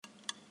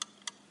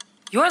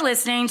You're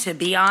listening to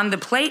Beyond the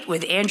Plate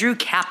with Andrew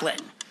Kaplan.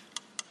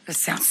 This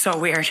sounds so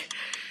weird.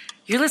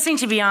 You're listening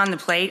to Beyond the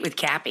Plate with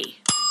Cappy.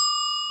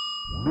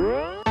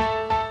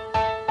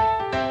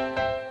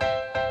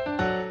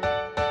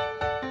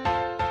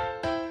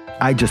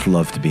 I just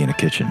love to be in a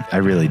kitchen. I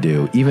really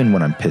do. Even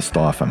when I'm pissed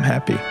off, I'm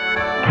happy.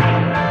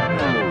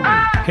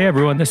 Hey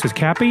everyone, this is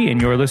Cappy,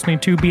 and you're listening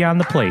to Beyond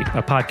the Plate,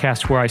 a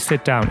podcast where I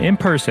sit down in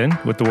person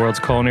with the world's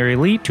culinary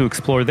elite to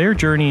explore their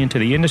journey into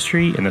the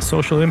industry and the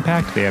social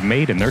impact they have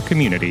made in their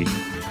community.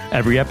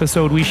 Every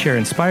episode, we share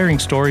inspiring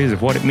stories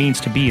of what it means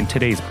to be in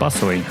today's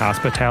bustling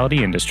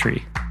hospitality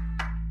industry.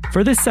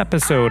 For this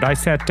episode, I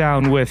sat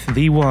down with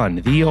the one,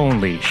 the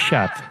only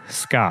Chef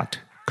Scott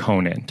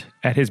Conant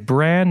at his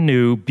brand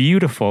new,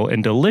 beautiful,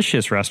 and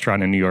delicious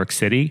restaurant in New York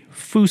City,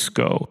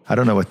 Fusco. I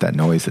don't know what that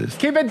noise is.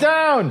 Keep it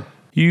down!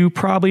 You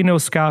probably know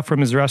Scott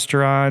from his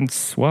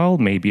restaurants, well,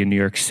 maybe in New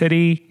York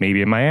City,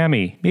 maybe in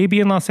Miami, maybe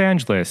in Los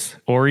Angeles,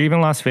 or even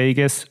Las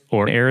Vegas,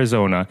 or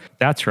Arizona.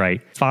 That's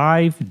right,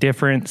 5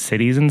 different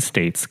cities and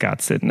states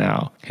Scott's in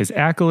now. His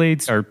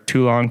accolades are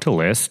too long to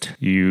list.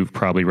 You've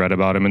probably read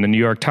about him in the New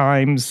York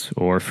Times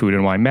or Food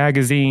and Wine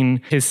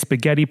magazine. His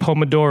spaghetti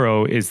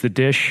pomodoro is the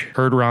dish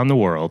heard around the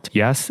world.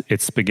 Yes,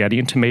 it's spaghetti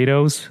and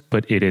tomatoes,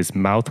 but it is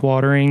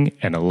mouthwatering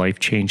and a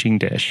life-changing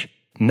dish.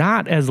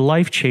 Not as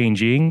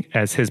life-changing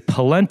as his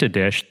polenta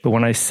dish, but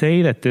when I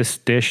say that this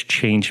dish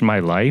changed my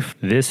life,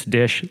 this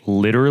dish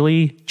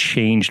literally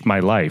changed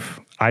my life.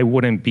 I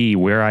wouldn't be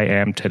where I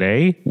am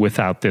today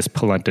without this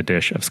polenta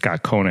dish of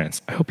Scott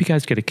Conant's. I hope you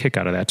guys get a kick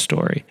out of that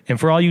story. And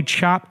for all you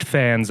Chopped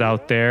fans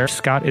out there,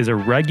 Scott is a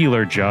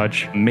regular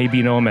judge. Maybe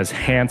you know him as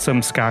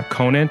Handsome Scott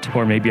Conant,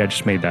 or maybe I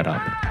just made that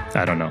up.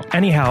 I don't know.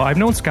 Anyhow, I've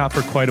known Scott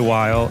for quite a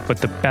while, but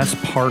the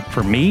best part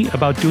for me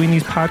about doing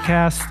these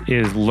podcasts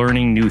is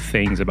learning new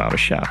things about a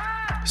chef.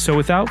 So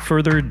without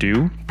further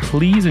ado,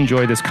 please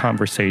enjoy this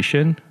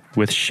conversation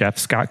with Chef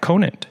Scott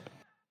Conant.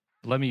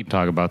 Let me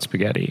talk about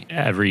spaghetti.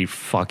 Every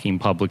fucking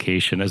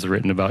publication has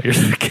written about your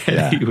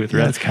spaghetti.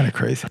 That's kind of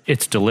crazy.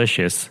 It's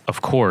delicious,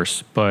 of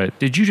course, but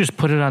did you just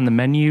put it on the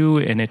menu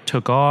and it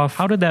took off?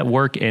 How did that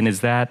work? And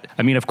is that,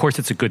 I mean, of course,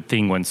 it's a good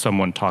thing when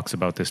someone talks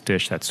about this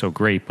dish. That's so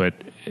great, but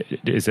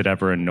is it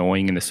ever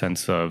annoying in the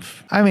sense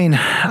of... I mean,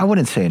 I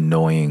wouldn't say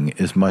annoying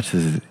as much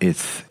as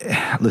it's...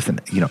 Listen,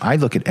 I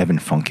look at Evan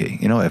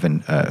Funke, Evan,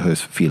 who's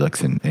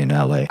Felix in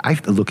LA. I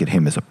look at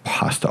him as a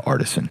pasta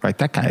artisan, right?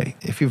 That guy,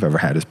 if you've ever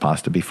had his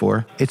pasta before,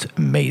 it's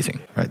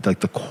amazing, right? Like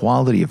the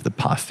quality of the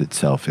pasta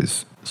itself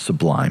is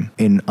sublime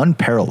and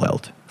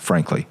unparalleled,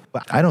 frankly.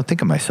 But I don't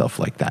think of myself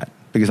like that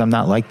because I'm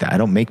not like that. I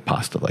don't make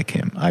pasta like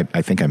him. I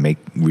think I make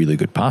really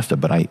good pasta,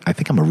 but I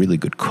think I'm a really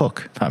good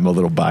cook. I'm a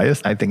little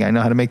biased. I think I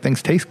know how to make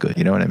things taste good.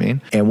 You know what I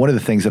mean? And one of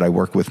the things that I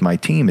work with my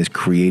team is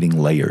creating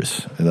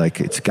layers. Like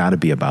it's got to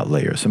be about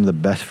layers. Some of the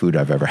best food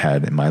I've ever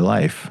had in my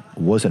life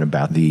wasn't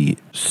about the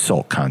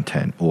salt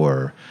content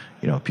or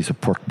a piece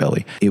of pork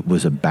belly. It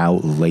was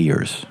about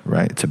layers,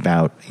 right? It's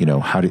about,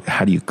 how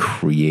do you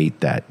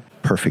create that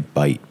perfect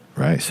bite,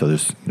 right? So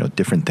there's,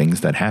 different things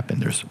that happen.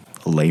 There's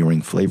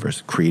layering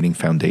flavors, creating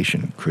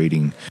foundation,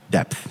 creating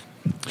depth,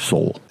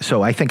 soul.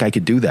 So I think I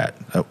could do that.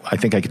 I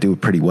think I could do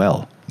it pretty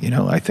well.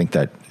 I think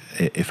that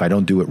if I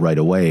don't do it right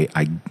away,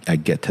 I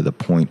get to the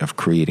point of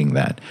creating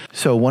that.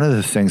 So one of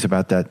the things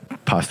about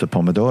that pasta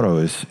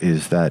pomodoro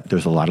is that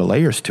there's a lot of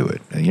layers to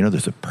it. And,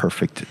 there's a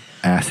perfect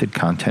acid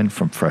content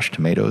from fresh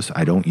tomatoes.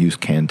 I don't use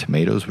canned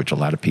tomatoes, which a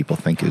lot of people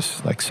think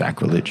is like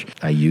sacrilege.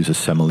 I use a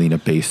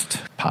semolina-based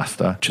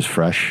pasta, which is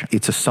fresh.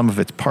 It's a sum of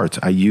its parts.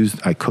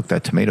 I cook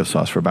that tomato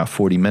sauce for about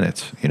 40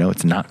 minutes.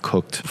 It's not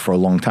cooked for a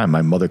long time.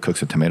 My mother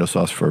cooks a tomato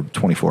sauce for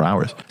 24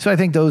 hours. So I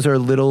think those are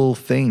little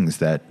things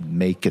that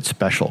make it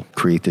special.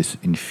 Create this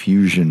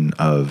infusion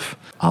of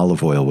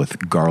olive oil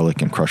with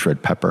garlic and crushed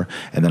red pepper,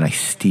 and then I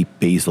steep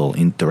basil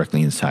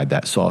directly inside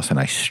that sauce, and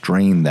I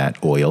strain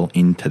that oil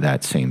into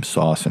that same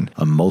sauce and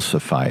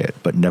emulsify it,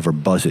 but never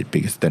buzz it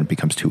because then it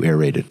becomes too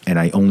aerated. And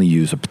I only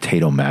use a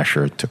potato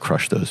masher to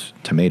crush those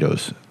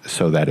tomatoes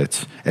so that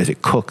as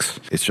it cooks,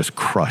 it's just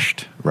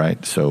crushed,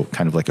 right? So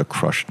kind of like a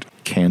crushed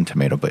canned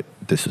tomato, but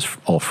this is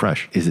all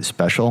fresh. Is it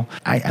special?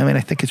 I mean, I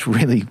think it's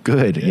really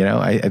good.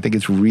 I think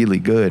it's really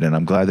good, and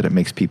I'm glad that it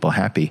makes people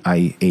happy.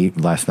 I ate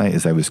last night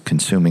as I was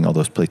consuming all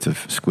those plates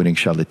of squid ink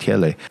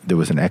scialatiele. There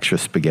was an extra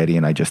spaghetti,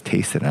 and I just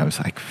tasted it, and I was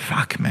like,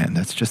 fuck, man,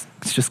 it's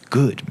just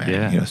good, man.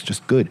 Yeah. It's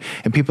just good.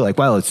 And people are like,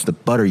 well, it's the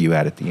butter you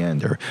add at the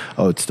end, or,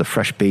 oh, it's the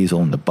fresh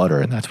basil and the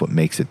butter, and that's what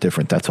makes it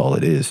different. That's all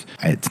it is.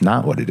 It's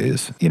not what it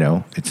is.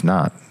 It's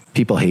not.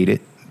 People hate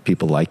it.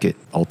 People like it.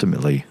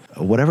 Ultimately,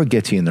 whatever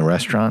gets you in the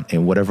restaurant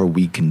and whatever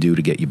we can do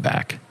to get you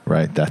back,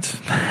 right? That's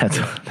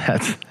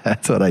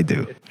what I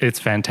do. It's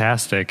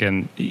fantastic.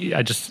 And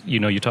I just,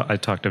 I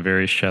talk to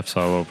various chefs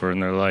all over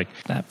and they're like,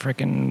 that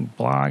freaking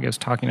blog is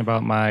talking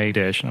about my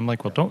dish. And I'm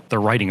like, well, they're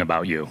writing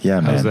about you. Yeah,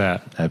 man. How's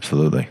that?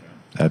 Absolutely.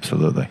 Do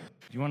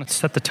you want to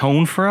set the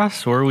tone for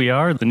us where we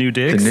are, the New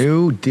Digs? The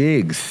New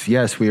Digs.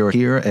 Yes, we are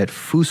here at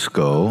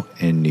Fusco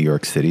in New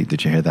York City.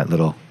 Did you hear that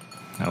little?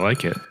 I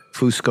like it.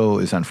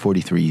 Fusco is on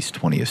 43 East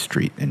 20th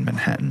Street in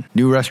Manhattan.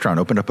 New restaurant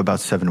opened up about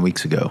 7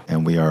 weeks ago,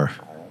 and we are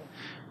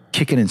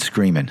kicking and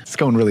screaming. It's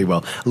going really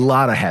well. A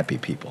lot of happy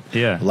people.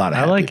 Yeah. A lot of I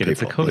happy like it.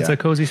 people. It's a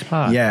cozy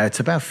spot. Yeah, it's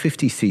about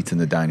 50 seats in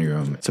the dining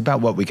room. It's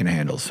about what we can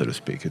handle, so to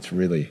speak. It's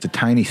a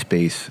tiny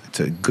space. It's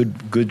a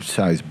good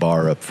sized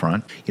bar up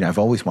front. You know, I've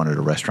always wanted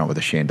a restaurant with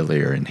a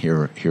chandelier, and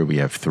here we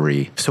have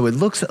 3. So it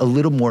looks a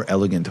little more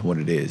elegant than what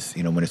it is.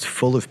 You know, when it's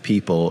full of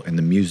people and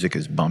the music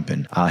is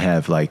bumping, I'll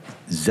have like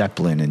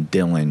Zeppelin and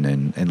Dylan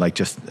and like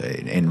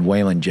and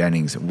Waylon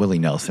Jennings and Willie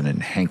Nelson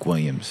and Hank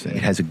Williams. It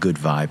has a good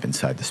vibe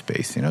inside the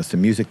space. You know, it's the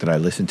music that I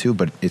listen to,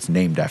 but it's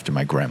named after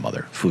my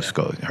grandmother,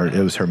 Fusco.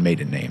 It was her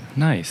maiden name.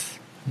 Nice.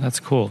 That's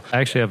cool. I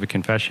actually have a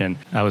confession.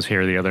 I was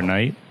here the other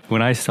night.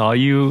 When I saw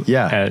you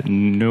at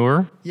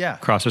Noor,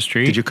 across the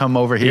street. Did you come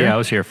over here? Yeah, I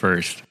was here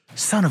first.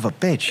 Son of a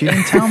bitch. You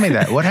didn't tell me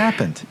that. What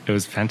happened? It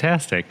was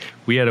fantastic.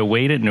 We had a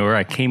wait at Noor.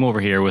 I came over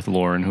here with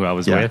Lauren, who I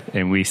was with,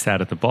 and we sat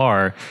at the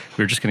bar.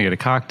 We were just going to get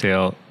a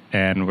cocktail.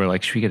 And we're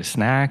like, should we get a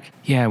snack?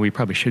 Yeah, we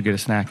probably should get a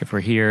snack if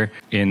we're here.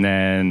 And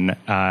then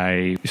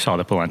I saw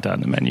the polenta on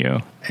the menu.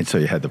 And so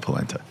you had the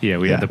polenta. Yeah,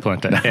 we had the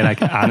polenta. And I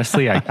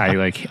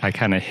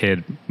kind of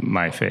hid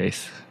my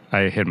face.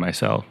 I hid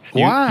myself.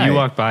 Why? You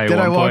walked by. Did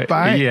I walk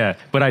by? Yeah,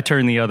 but I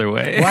turned the other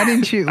way. Why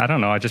didn't you? I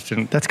don't know. I just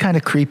didn't. That's kind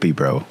of creepy,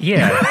 bro.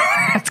 Yeah.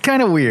 That's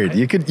kind of weird.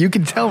 You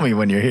can tell me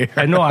when you're here.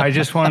 I know. I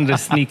just wanted to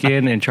sneak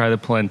in and try the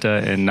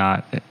polenta and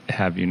not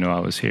have you know I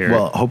was here.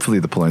 Well, hopefully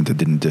the polenta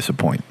didn't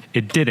disappoint.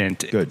 It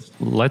didn't. Good.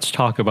 Let's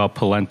talk about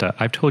polenta.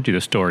 I've told you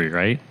the story,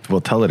 right?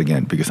 Well, tell it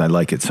again because I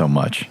like it so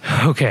much.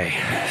 Okay.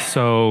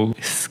 So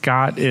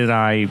Scott and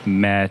I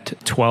met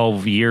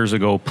 12 years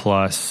ago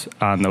plus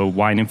on the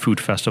Wine and Food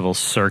Festival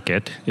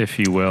circuit, if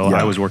you will.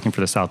 Yeah. I was working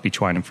for the South Beach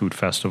Wine and Food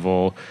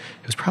Festival.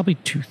 It was probably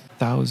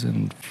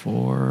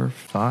 2004,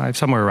 5,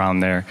 somewhere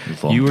around there.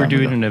 You were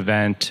doing an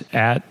event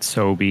at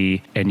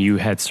Sobe, and you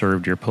had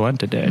served your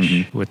polenta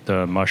dish with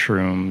the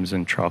mushrooms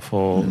and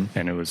truffle,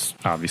 and it was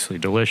obviously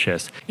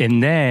delicious.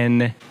 And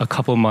then a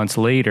couple months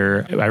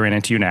later, I ran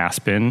into you in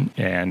Aspen,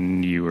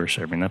 and you were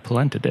serving a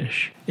polenta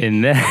dish.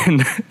 And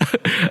then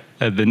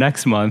the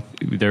next month,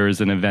 there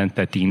was an event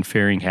that Dean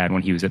Fearing had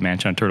when he was at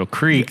Mansion on Turtle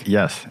Creek.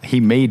 Yes,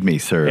 he made me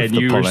serve and the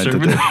you polenta were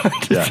serving dish. the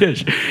polenta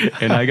dish.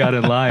 And I got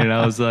in line, and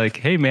I was like,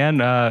 hey, man,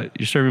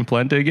 you're serving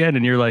polenta again?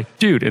 And you're like,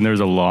 dude. And there was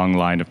a long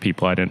line of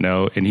people I didn't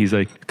know. And he's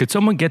like, could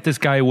someone get this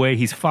guy away?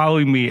 He's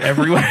following me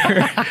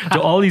everywhere to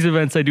all these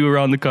events I do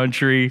around the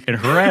country and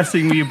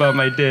harassing me about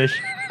my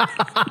dish.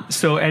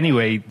 So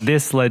anyway,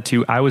 this led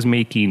to, I was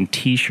making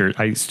T-shirts.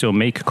 I still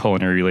make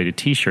culinary-related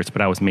T-shirts,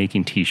 but I was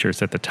making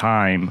T-shirts at the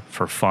time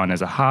for fun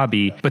as a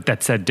hobby, but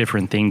that said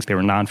different things. They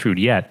were non-food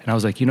yet. And I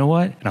was like, you know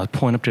what? And I was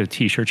pulling up to a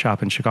T-shirt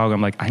shop in Chicago.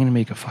 I'm like, I'm going to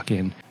make a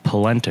fucking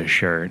polenta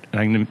shirt. And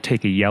I'm going to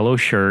take a yellow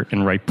shirt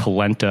and write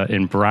polenta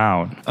in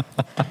brown,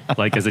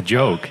 like as a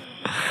joke.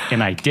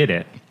 And I did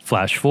it.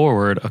 Flash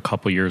forward a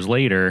couple years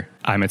later,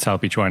 I'm at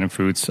South Beach Wine and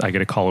Foods. I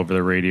get a call over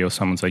the radio.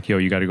 Someone's like, yo,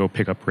 you got to go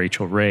pick up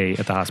Rachel Ray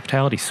at the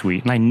hospitality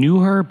suite. And I knew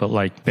her, but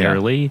like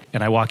barely. Yeah.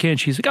 And I walk in,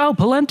 she's like, oh,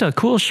 polenta,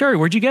 cool shirt.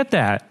 Where'd you get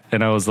that?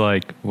 And I was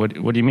like, what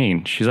do you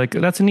mean? She's like,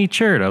 that's a neat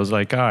shirt. I was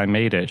like, I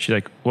made it. She's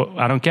like, well,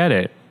 I don't get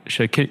it. She's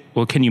like,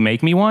 well, can you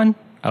make me one?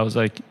 I was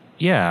like,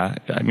 yeah,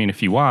 I mean,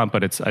 if you want,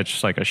 but it's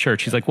just like a shirt.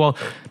 She's like, well,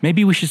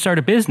 maybe we should start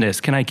a business.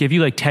 Can I give you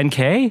like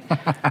 $10K?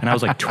 And I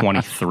was like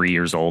 23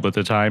 years old at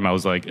the time. I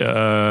was like,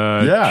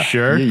 yeah,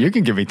 sure. You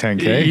can give me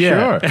 $10K,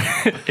 sure.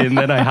 And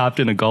then I hopped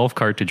in a golf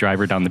cart to drive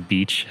her down the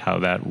beach, how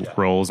that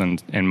rolls in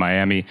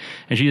Miami.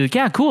 And she's like,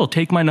 yeah, cool.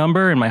 Take my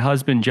number and my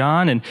husband,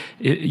 John, and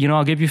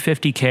I'll give you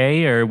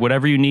 $50K or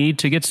whatever you need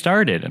to get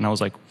started. And I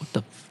was like, what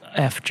the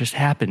F just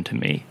happened to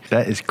me?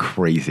 That is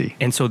crazy.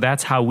 And so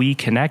that's how we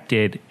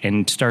connected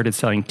and started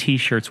selling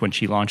T-shirts when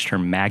she launched her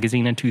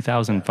magazine in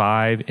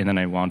 2005. And then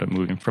I wound up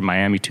moving from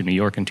Miami to New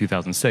York in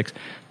 2006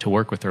 to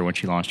work with her when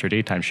she launched her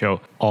daytime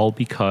show, all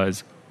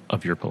because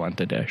of your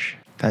polenta dish.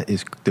 That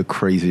is the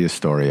craziest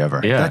story ever.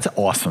 Yeah. That's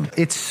awesome.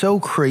 It's so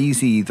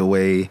crazy the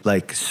way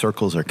like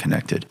circles are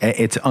connected.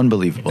 It's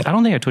unbelievable. I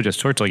don't think I told you a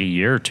story like a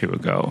year or two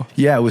ago.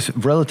 Yeah, it was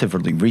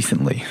relatively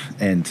recently.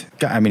 And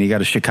I mean, you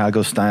got a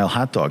Chicago style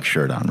hot dog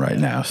shirt on right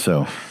now.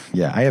 So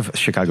yeah, I have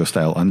Chicago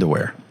style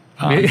underwear.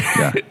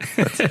 Yeah.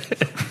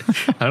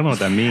 I don't know what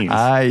that means.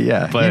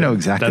 Yeah, but you know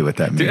exactly what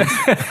that means.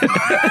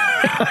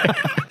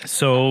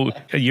 So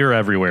you're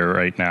everywhere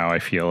right now, I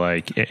feel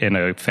like, in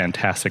a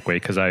fantastic way,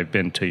 because I've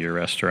been to your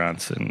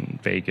restaurants in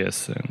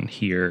Vegas and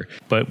here.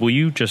 But will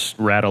you just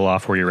rattle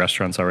off where your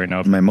restaurants are right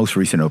now? My most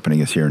recent opening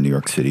is here in New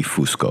York City,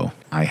 Fusco.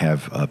 I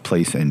have a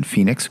place in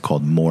Phoenix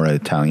called Mora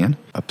Italian,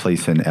 a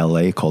place in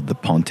LA called The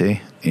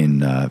Ponte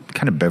in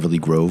kind of Beverly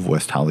Grove,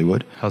 West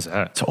Hollywood. How's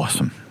that? It's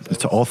awesome.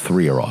 All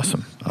three are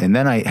awesome. And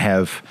then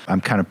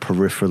I'm kind of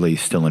peripherally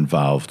still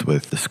involved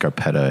with the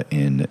Scarpetta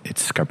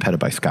it's Scarpetta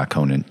by Scott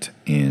Conant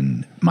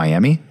in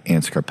Miami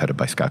and Scarpetta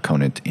by Scott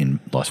Conant in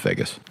Las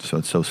Vegas. So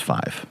it's those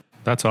 5.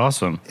 That's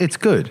awesome. It's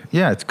good.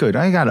 Yeah, it's good.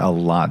 I got a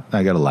lot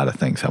of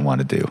things I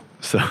want to do.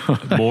 So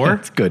More?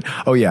 It's good.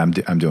 Oh yeah, I'm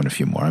doing a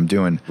few more. I'm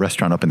doing a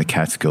restaurant up in the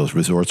Catskills.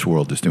 Resorts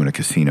World is doing a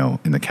casino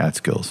in the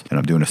Catskills, and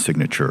I'm doing a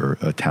signature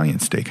Italian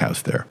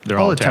steakhouse there. They're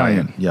all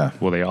Italian. Yeah.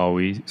 Will they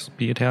always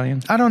be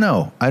Italian? I don't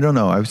know. I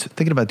was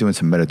thinking about doing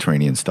some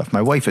Mediterranean stuff.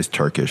 My wife is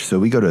Turkish, so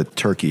we go to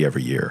Turkey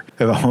every year.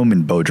 We have a home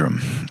in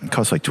Bodrum. It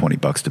costs like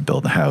 $20 to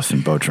build a house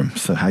in Bodrum,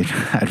 so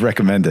I'd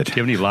recommend it. Do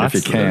you have any lots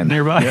if you can.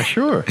 nearby? Yeah,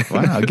 sure.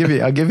 Wow, I'll give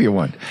you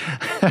one.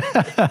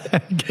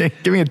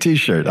 Give me a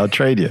T-shirt. I'll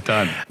trade you.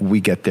 Done.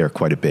 We get there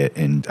quite a bit,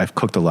 and I've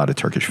cooked a lot of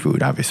Turkish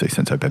food, obviously,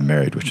 since I've been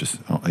married, which is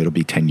it'll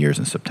be 10 years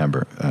in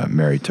September,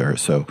 married to her.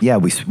 So yeah,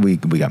 we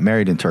got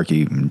married in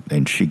Turkey,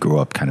 and she grew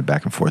up kind of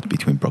back and forth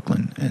between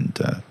Brooklyn and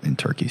in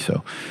Turkey.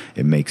 So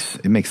it makes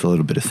a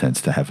little bit of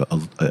sense to have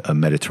a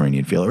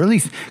Mediterranean feel, or at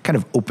least kind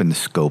of open the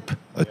scope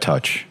a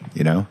touch.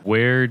 You know.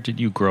 Where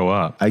did you grow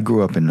up? I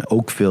grew up in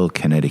Oakville,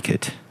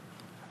 Connecticut.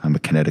 I'm a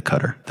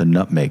Connecticutter, the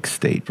nutmeg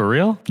state. For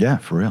real? Yeah,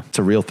 for real. It's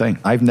a real thing.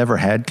 I've never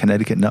had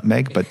Connecticut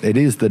nutmeg, but it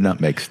is the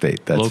nutmeg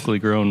state. That's locally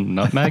grown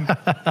nutmeg?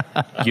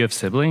 You have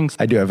siblings?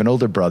 I do have an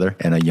older brother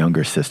and a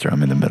younger sister.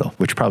 I'm in the middle,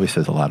 which probably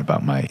says a lot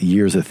about my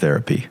years of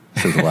therapy.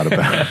 Says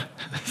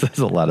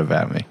a lot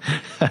about me.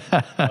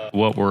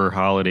 What were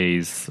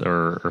holidays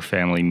or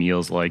family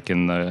meals like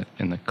in the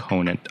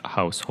Conant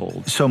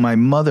household? So my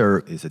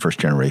mother is a first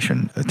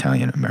generation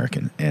Italian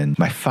American, and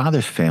my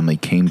father's family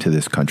came to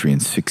this country in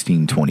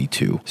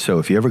 1622. So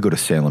if you ever go to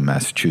Salem,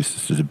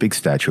 Massachusetts, there's a big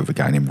statue of a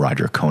guy named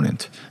Roger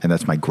Conant, and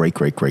that's my great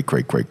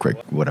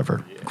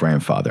whatever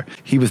grandfather.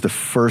 He was the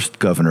first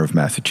governor of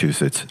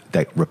Massachusetts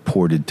that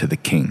reported to the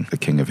king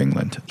of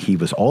England. He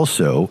was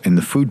also in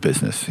the food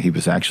business. He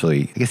was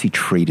actually, I guess he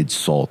traded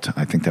salt.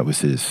 I think that was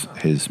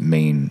his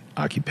main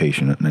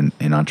occupation,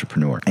 an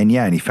entrepreneur. And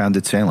he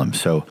founded Salem.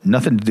 So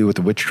nothing to do with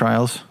the witch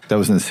trials. That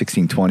was in the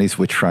 1620s.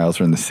 Witch trials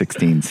were in the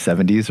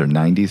 1670s or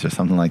 90s or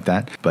something like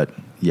that. But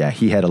yeah,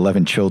 he had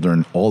 11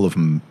 children. All of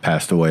them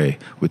passed away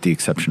with the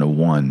exception of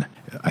one.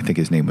 I think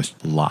his name was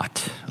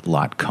Lot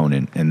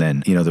Conant. And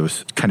then, there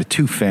was kind of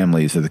two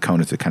families of the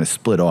Conants that kind of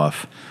split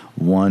off.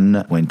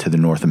 One went to the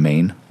north of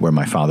Maine, where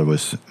my father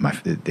was.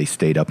 They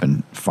stayed up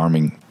and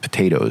farming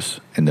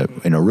potatoes in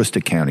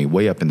Aroostook County,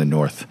 way up in the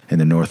north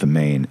of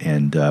Maine.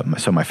 And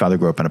so my father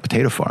grew up on a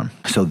potato farm.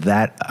 So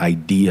that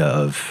idea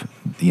of,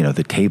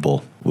 the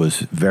table was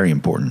very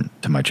important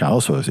to my child.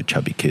 Also, I was a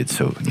chubby kid,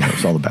 so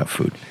it's all about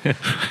food.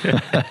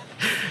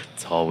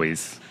 It's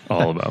always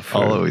all about food.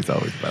 Always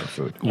about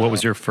food. What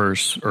was your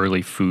first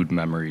early food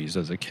memories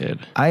as a kid?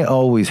 I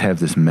always have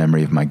this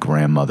memory of my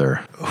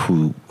grandmother,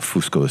 who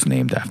Fusco is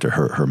named after,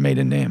 her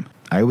maiden name.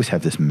 I always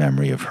have this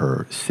memory of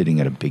her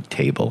sitting at a big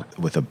table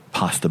with a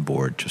pasta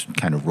board, just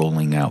kind of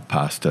rolling out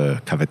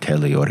pasta,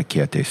 cavatelli,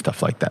 orecchiette,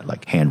 stuff like that,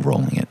 like hand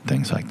rolling it,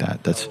 things like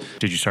that.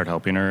 Did you start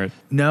helping her?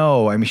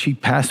 No, I mean, she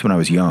passed when I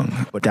was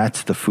young, but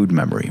that's the food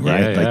memory,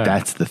 right? Yeah.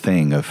 That's the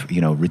thing of,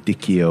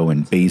 radicchio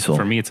and basil.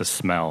 For me, it's a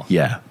smell.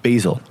 Yeah,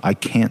 basil. I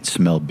can't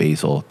smell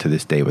basil to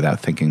this day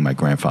without thinking my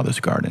grandfather's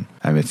garden.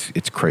 I mean,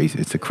 it's crazy.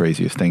 It's the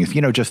craziest thing. It's,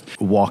 just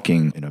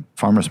walking in a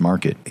farmer's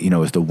market,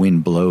 as the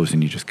wind blows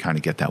and you just kind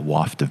of get that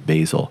waft of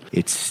basil.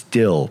 It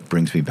still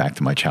brings me back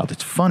to my childhood.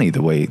 It's funny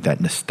the way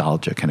that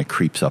nostalgia kind of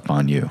creeps up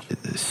on you.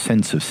 The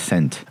sense of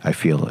scent, I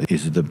feel,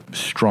 is the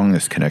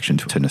strongest connection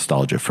to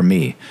nostalgia for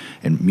me,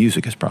 and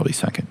music is probably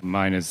second.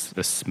 Mine is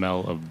the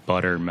smell of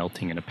butter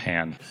melting in a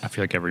pan. I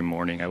feel like every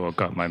morning I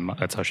woke up,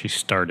 that's how she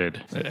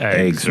started.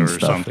 Eggs or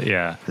stuff. Something.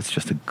 Yeah. It's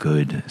just a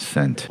good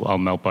scent. I'll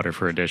melt butter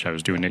for a dish. I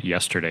was doing it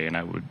yesterday, and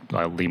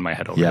I'll lean my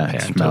head over the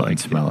pan.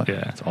 Smell it.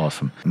 Yeah. It's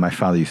awesome. My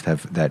father used to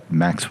have that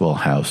Maxwell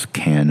House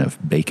can of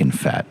bacon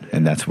fat,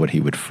 and that's what he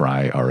would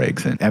fry our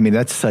eggs in. I mean,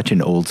 that's such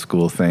an old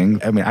school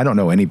thing. I mean, I don't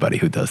know anybody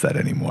who does that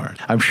anymore.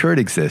 I'm sure it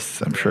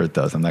exists. I'm sure it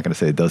does. I'm not going to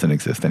say it doesn't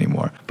exist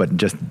anymore, but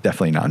just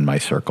definitely not in my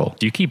circle.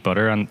 Do you keep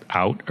butter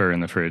out or in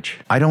the fridge?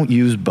 I don't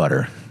use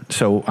butter.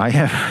 So I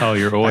have... Oh,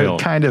 your oil.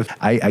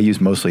 I use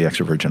mostly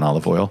extra virgin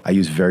olive oil. I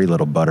use very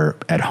little butter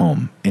at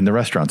home. In the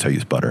restaurants, I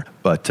use butter.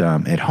 But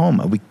at home,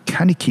 we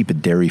kind of keep a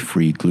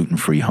dairy-free,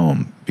 gluten-free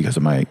home because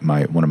of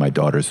one of my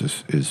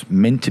daughters is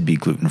meant to be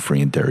gluten-free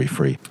and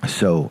dairy-free.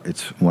 So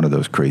it's one of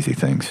those crazy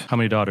things. How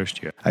many daughters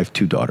do you have? I have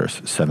 2 daughters,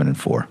 7 and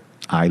 4.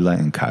 Isla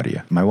and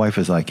Katia. My wife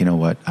is like, you know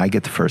what? I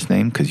get the first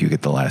name because you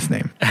get the last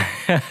name.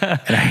 And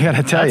I got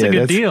to tell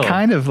you, that's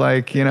kind of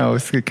like,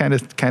 it's kind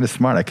of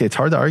smart. It's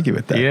hard to argue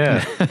with that.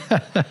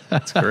 Yeah.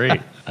 That's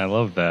great. I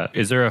love that.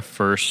 Is there a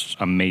first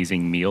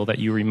amazing meal that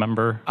you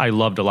remember? I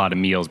loved a lot of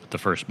meals, but the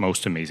first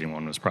most amazing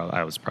one was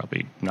I was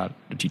probably not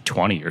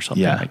 20 or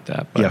something like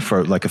that. But. Yeah,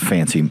 for like a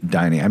fancy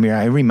dining. I mean,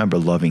 I remember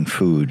loving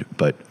food,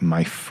 but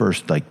my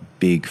first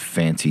big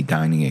fancy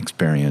dining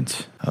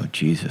experience, oh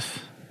Jesus.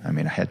 I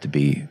mean, I had to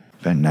be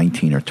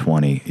 19 or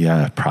 20.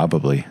 Yeah,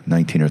 probably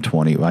 19 or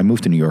 20. I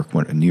moved to New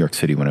York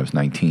City when I was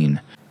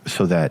 19.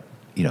 So that,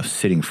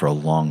 sitting for a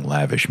long,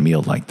 lavish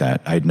meal like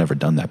that, I had never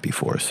done that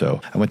before. So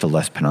I went to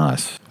Les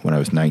Panas when I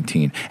was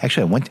 19.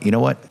 Actually,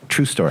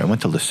 true story. I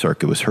went to Le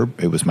Cirque.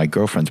 It was my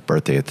girlfriend's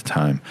birthday at the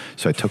time.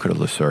 So I took her to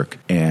Le Cirque.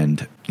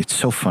 And, It's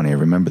so funny. I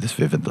remember this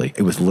vividly.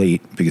 It was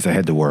late because I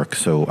had to work.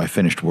 So I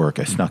finished work.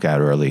 I snuck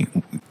out early,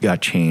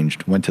 got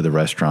changed, went to the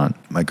restaurant.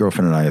 My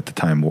girlfriend and I at the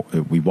time,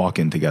 we walk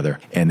in together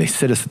and they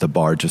sit us at the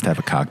bar just to have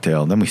a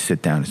cocktail. And then we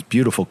sit down at this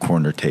beautiful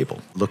corner table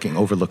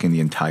overlooking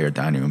the entire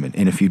dining room.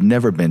 And if you've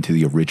never been to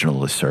the original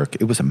Le Cirque,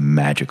 it was a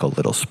magical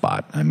little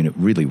spot. I mean, it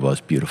really was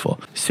beautiful.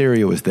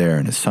 Syria was there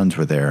and his sons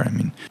were there. I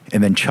mean,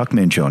 and then Chuck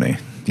Mangione.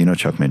 Do you know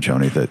Chuck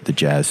Mangione, the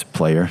jazz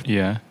player?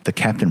 Yeah. The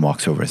captain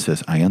walks over and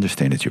says, I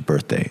understand it's your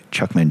birthday.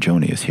 Chuck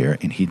Mangione is here,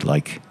 and he'd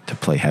like to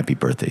play happy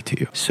birthday to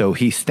you. So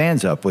he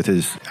stands up with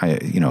his,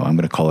 I'm going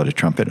to call it a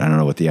trumpet. I don't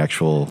know what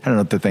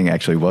the thing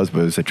actually was,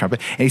 but it was a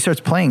trumpet. And he starts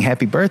playing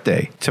happy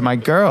birthday to my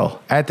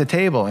girl at the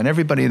table, and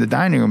everybody in the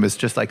dining room is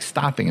just like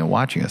stopping and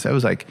watching us. I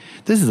was like,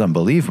 this is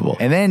unbelievable.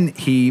 And then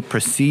he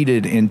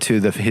proceeded into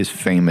his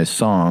famous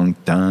song,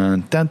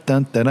 dun, dun,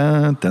 dun, dun,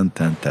 dun, dun,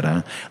 dun, dun,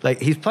 dun.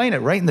 Like, he's playing it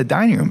right in the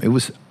dining room. It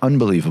was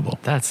unbelievable.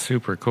 That's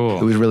super cool.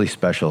 It was really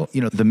special.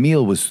 The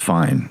meal was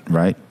fine,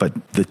 right? But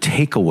the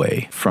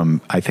takeaway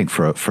from, I think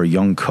for a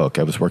young cook,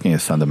 I was working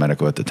at San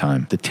Domenico at the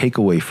time, the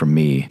takeaway for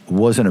me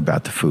wasn't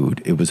about the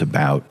food. It was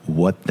about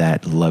what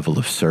that level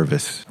of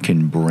service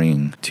can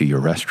bring to your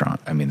restaurant.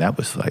 I mean, that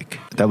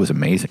was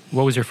amazing.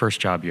 What was your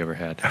first job you ever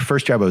had?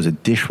 First job, I was a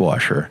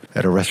dishwasher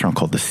at a restaurant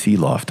called the Sea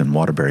Loft in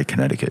Waterbury,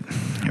 Connecticut.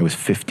 I was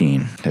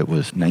 15. It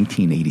was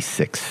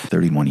 1986,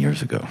 31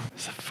 years ago.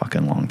 It's a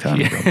fucking long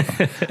time ago.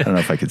 I don't know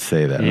if I could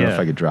say that. I don't know if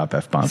I could drop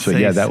F-bombs. But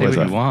yeah, that was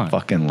a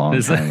fucking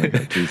long time ago.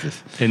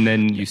 Jesus. And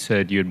then you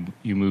said you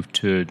moved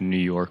to New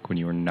York when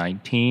you were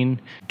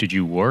 19. Did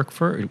you work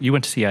you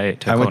went to CIA?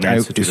 I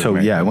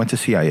went to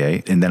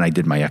CIA, and then I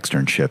did my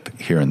externship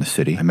here in the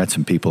city. I met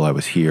some people. I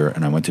was here,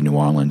 and I went to New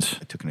Orleans.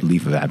 I took a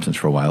leave of absence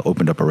for a while,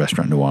 opened up a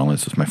restaurant in New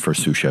Orleans. It was my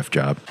first sous chef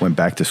job. Went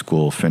back to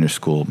school, finished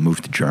school,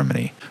 moved to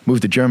Germany.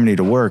 Moved to Germany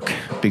to work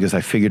because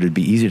I figured it'd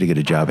be easier to get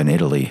a job in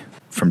Italy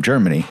from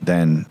Germany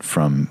than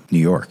from New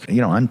York.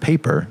 On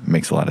paper, it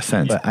makes a lot of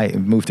sense. But I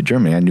moved to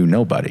Germany. I knew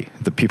nobody.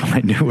 The people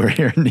I knew were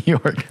here in New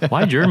York.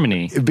 Why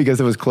Germany? Because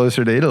it was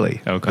closer to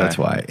Italy. Okay. That's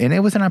why. And it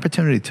was an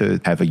opportunity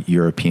to have a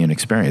European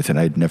experience, and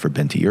I'd never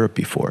been to Europe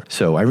before.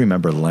 So I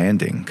remember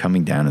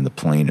coming down in the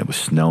plane. It was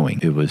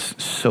snowing. It was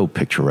so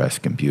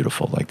picturesque and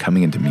beautiful. Like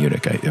coming into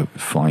Munich,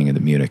 flying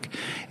into Munich,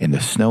 and the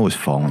snow was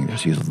falling.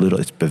 There's these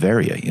it's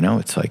Bavaria,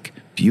 it's like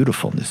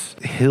beautiful. There's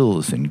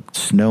hills and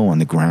snow on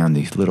the ground,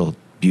 these little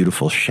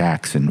beautiful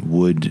shacks and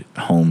wood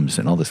homes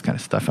and all this kind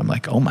of stuff. I'm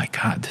like, oh my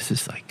God, this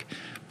is like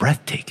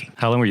breathtaking.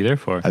 How long were you there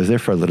for? I was there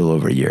for a little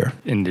over a year.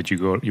 And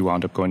you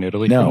wound up going to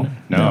Italy? No,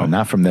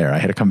 not from there. I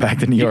had to come back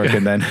to New York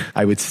and then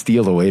I would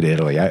steal away to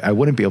Italy. I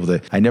wouldn't be able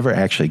to, I never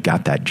actually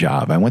got that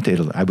job. I went to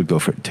Italy, I would go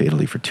to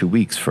Italy for 2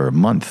 weeks, for a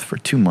month, for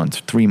 2 months,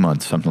 3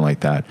 months, something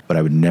like that. But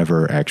I would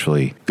never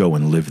actually go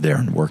and live there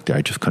and work there.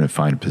 I just couldn't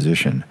find a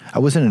position. I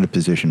wasn't in a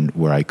position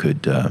where I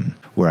could,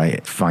 where I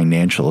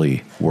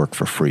financially work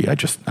for free. I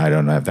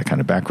don't have that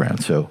kind of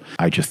background. So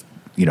I just,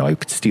 I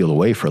could steal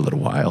away for a little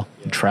while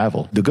and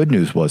travel. The good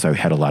news was I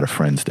had a lot of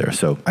friends there.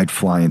 So I'd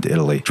fly into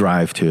Italy,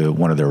 drive to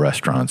one of their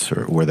restaurants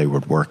or where they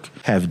would work,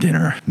 have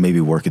dinner,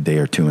 maybe work a day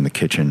or two in the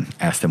kitchen,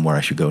 ask them where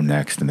I should go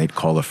next. And they'd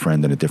call a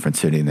friend in a different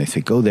city and they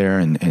say, go there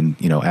and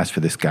ask for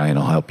this guy and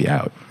I'll help you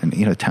out. And,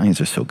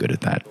 Italians are so good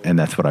at that. And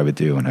that's what I would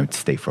do. And I would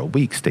stay for a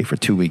week, stay for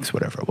 2 weeks,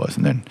 whatever it was,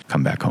 and then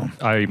come back home.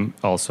 I'm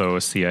also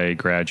a CIA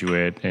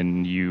graduate,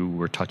 and you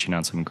were touching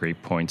on some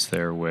great points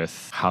there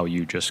with how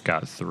you just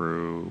got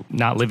through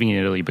not living in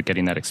Italy, but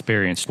getting that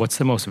experience. What's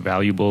the most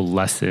valuable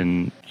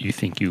lesson you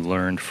think you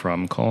learned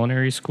from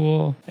culinary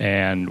school?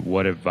 And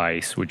what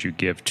advice would you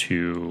give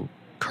to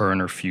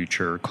current or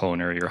future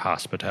culinary or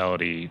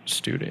hospitality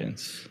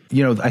students?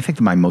 I think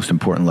my most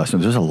important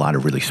lesson, there's a lot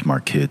of really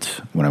smart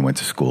kids when I went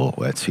to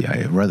school at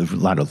CIA, a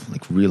lot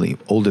of really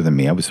older than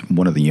me. I was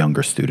one of the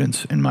younger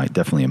students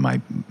definitely in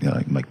my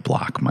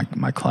block,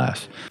 my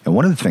class. And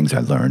one of the things I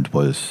learned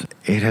was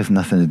it has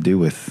nothing to do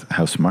with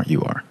how smart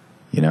you are.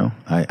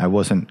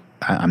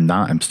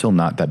 I'm still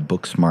not that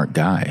book smart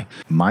guy.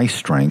 My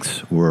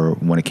strengths were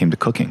when it came to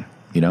cooking.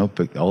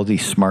 But all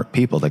these smart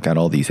people that got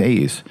all these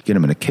A's, get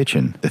them in a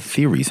kitchen, the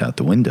theory's out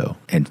the window.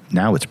 And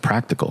now it's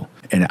practical.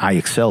 And I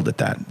excelled at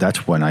that.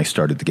 That's when I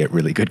started to get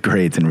really good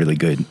grades and really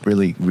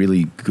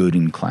good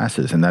in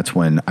classes. And that's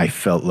when I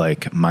felt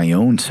like my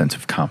own sense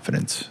of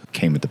confidence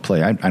came into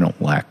play. I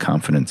don't lack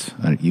confidence.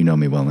 You know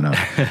me well enough.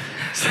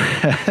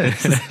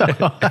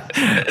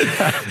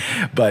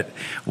 But,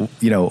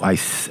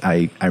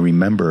 I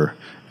remember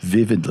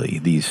vividly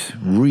these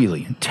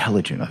really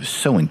intelligent, I was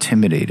so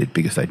intimidated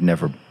because I'd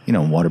never,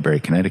 in Waterbury,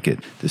 Connecticut,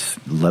 this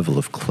level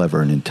of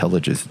clever and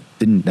intelligence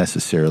didn't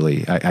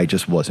necessarily, I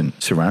just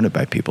wasn't surrounded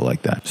by people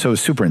like that. So I was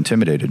super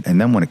intimidated.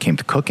 And then when it came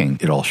to cooking,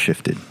 it all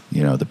shifted.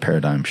 The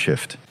paradigm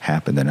shift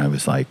happened and I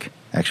was like,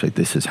 actually,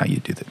 this is how you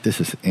do that. This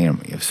is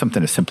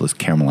something as simple as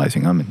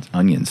caramelizing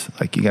onions.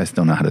 Like, you guys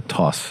don't know how to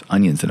toss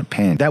onions in a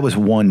pan. That was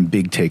one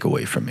big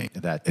takeaway for me,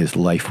 that as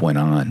life went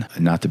on,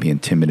 not to be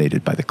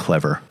intimidated by the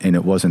clever. And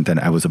it wasn't that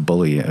I was a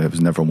bully. I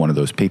was never one of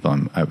those people.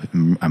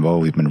 I've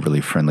always been a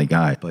really friendly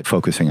guy, but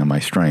focusing on my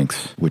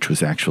strengths, which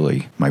was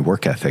actually my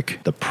work ethic,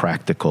 the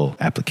practical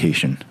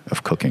application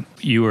of cooking.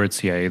 You were at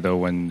CIA, though,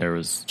 when there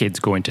was kids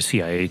going to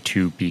CIA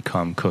to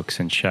become cooks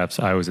and chefs.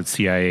 I was at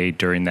CIA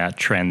during that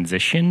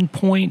transition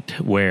point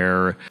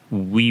where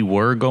we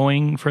were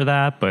going for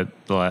that, but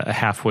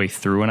halfway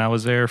through when I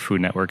was there,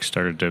 Food Network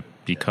started to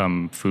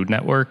become Food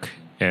Network,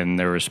 and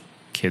there was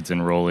kids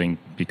enrolling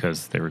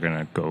because they were going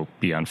to go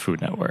be on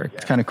Food Network.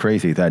 It's kind of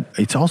crazy that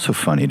it's also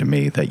funny to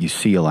me that you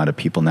see a lot of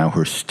people now who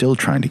are still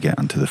trying to get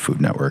onto the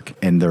Food Network,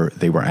 and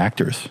they were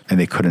actors and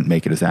they couldn't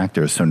make it as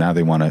actors. So now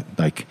they want to,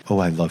 like, oh,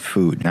 I love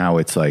food. Now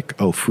it's like,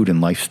 oh, food and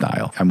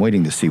lifestyle. I'm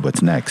waiting to see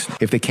what's next.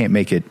 If they can't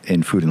make it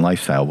in food and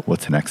lifestyle,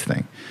 what's the next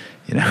thing?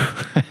 You know,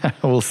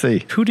 we'll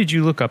see. Who did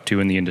you look up to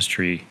in the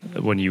industry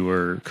when you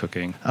were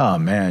cooking? Oh,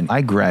 man.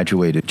 I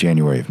graduated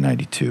January of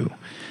 92.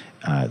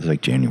 It was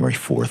like January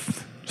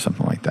 4th.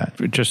 Something like that.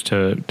 Just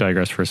to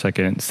digress for a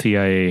second,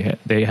 CIA,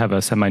 they have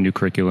a semi-new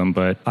curriculum,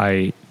 but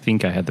I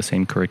think I had the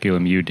same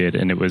curriculum you did,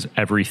 and it was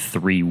every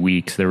 3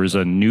 weeks. There was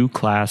a new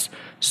class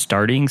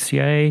starting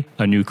CIA,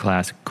 a new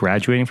class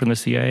graduating from the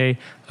CIA,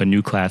 a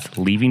new class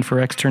leaving for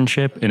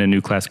externship, and a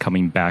new class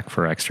coming back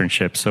for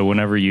externship. So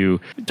whenever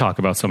you talk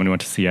about someone who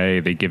went to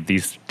CIA, they give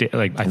these,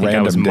 like, I think random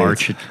I was dates.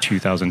 March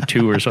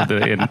 2002 or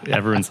something, and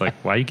everyone's like,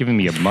 why are you giving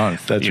me a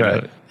month? That's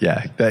right.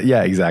 Yeah,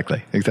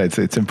 exactly.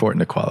 It's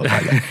important to qualify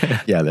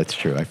that. Yeah, that's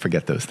true. I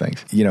forget those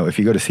things. You know, if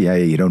you go to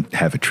CIA, you don't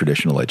have a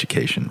traditional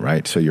education,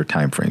 right? So your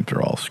time frames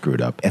are all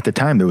screwed up. At the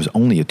time, there was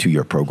only a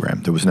 2-year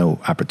program. There was no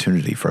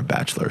opportunity for a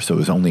bachelor. So it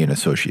was only an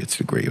associate's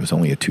degree. It was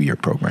only a 2-year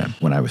program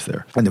when I was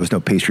there. And there was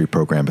no pastry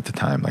program at the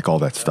time. Like, all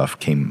that stuff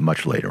came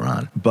much later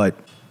on. But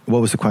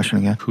what was the question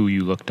again? Who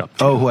you looked up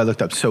to. Oh, who I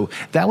looked up. So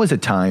that was a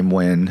time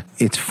when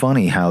it's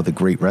funny how the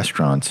great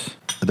restaurants,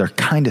 they're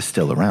kind of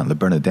still around. Le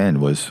Bernardin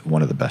was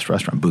one of the best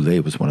restaurants.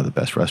 Boulet was one of the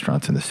best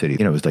restaurants in the city.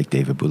 You know, it was like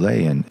David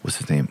Boulet and what's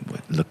his name?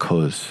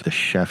 Lacoste, the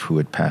chef who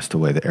had passed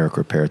away, that Eric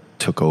Ripert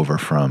took over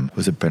from.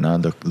 Was it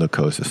Bernard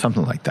Lacoste or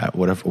something like that?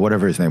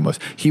 Whatever his name was.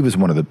 He was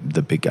one of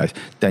the big guys.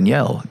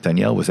 Danielle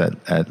was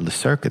at Le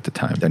Cirque at the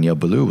time. Danielle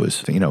Boulou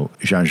was, you know,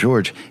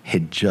 Jean-Georges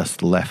had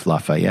just left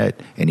Lafayette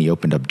and he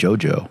opened up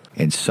Jojo.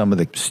 And some of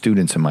the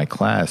students in my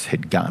class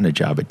had gotten a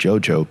job at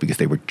Jojo because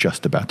they were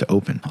just about to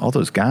open. All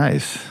those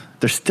guys,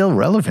 they're still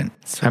relevant.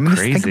 So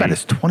crazy. Think about it.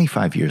 It's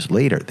 25 years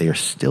later. They are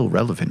still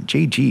relevant.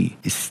 JG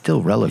is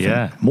still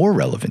relevant, more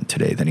relevant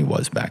today than he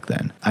was back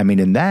then. I mean,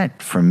 and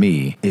that, for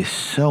me, is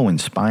so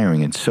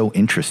inspiring and so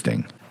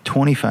interesting.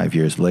 25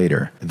 years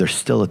later, they're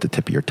still at the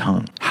tip of your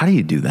tongue. How do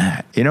you do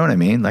that? You know what I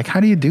mean? Like,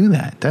 how do you do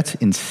that? That's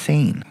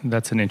insane.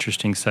 That's an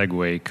interesting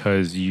segue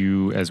because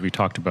you, as we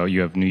talked about,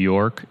 you have New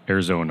York,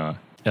 Arizona,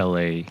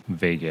 LA,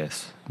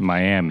 Vegas,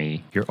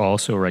 Miami. You're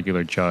also a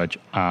regular judge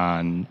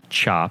on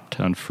Chopped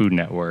on Food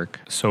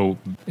Network. So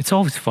it's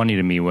always funny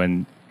to me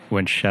when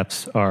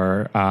chefs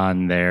are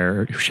on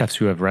there, chefs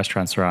who have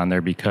restaurants are on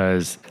there,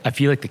 because I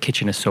feel like the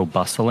kitchen is so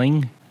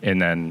bustling,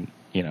 and then,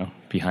 you know,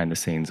 behind the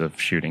scenes of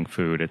shooting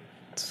food,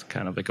 it's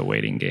kind of like a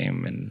waiting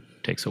game and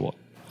takes a while.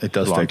 It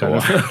does take a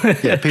while.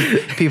 Yeah,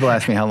 people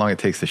ask me how long it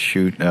takes to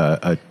shoot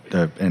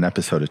an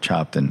episode of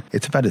Chopped, and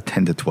it's about a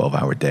 10 to 12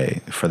 hour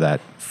day for that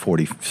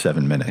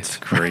 47 minutes. It's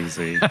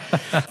crazy.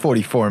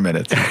 44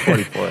 minutes.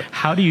 44.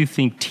 How do you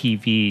think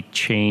TV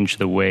changed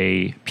the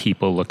way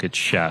people look at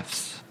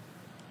chefs?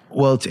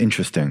 Well, it's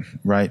interesting,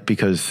 right?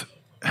 Because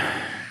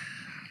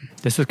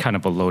this is kind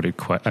of a loaded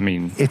question. I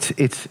mean,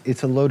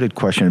 it's a loaded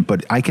question,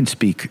 but I can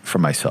speak for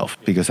myself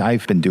because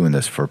I've been doing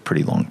this for a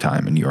pretty long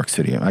time in New York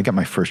City. I got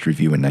my first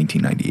review in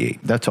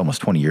 1998. That's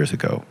almost 20 years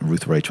ago.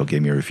 Ruth Rachel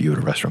gave me a review at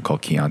a restaurant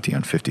called Chianti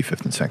on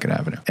 55th and 2nd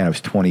Avenue. And I was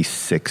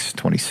 26,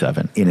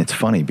 27. And it's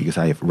funny because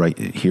I have right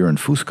here in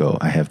Fusco,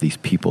 I have these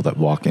people that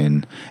walk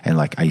in and,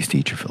 like, I used to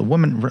eat a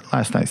woman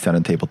last night sat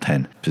on table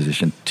 10,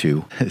 position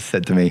 2,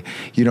 said to me,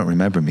 "You don't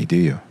remember me, do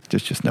you?"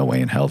 There's just no way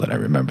in hell that I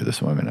remember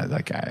this woman.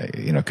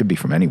 It could be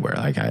from anywhere.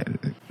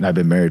 I've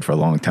been married for a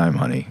long time,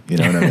 honey. You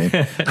know what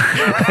I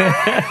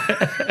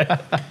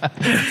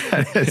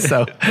mean?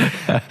 So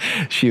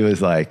she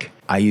was like,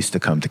 I used to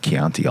come to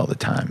Chianti all the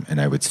time, and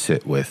I would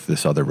sit with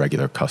this other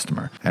regular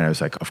customer. And I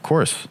was like, of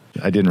course,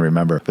 I didn't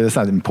remember. But it's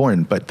not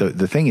important. But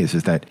the thing is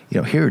that, you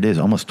know, here it is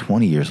almost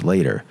 20 years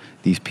later.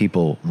 These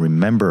people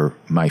remember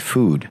my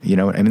food. You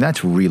know, I mean,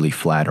 that's really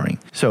flattering.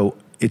 So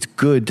it's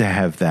good to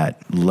have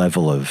that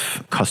level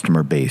of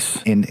customer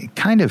base and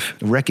kind of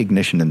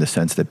recognition in the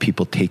sense that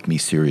people take me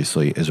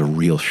seriously as a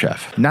real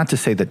chef. Not to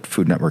say that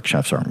Food Network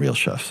chefs aren't real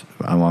chefs.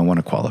 I want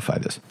to qualify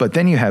this. But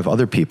then you have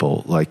other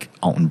people like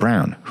Alton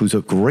Brown, who's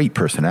a great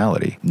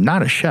personality,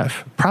 not a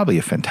chef, probably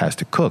a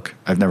fantastic cook.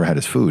 I've never had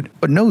his food,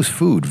 but knows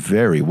food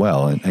very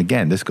well. And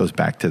again, this goes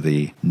back to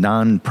the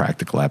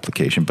non-practical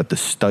application, but the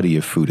study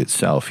of food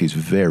itself. He's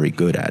very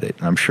good at it.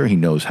 I'm sure he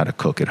knows how to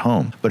cook at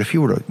home. But if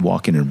you were to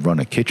walk in and run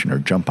a kitchen or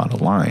jump on a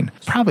line,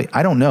 probably,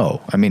 I don't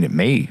know. I mean, it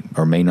may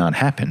or may not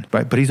happen,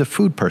 right? But he's a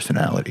food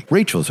personality.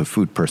 Rachel's a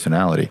food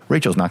personality.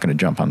 Rachel's not going to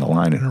jump on the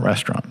line in a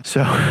restaurant.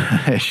 So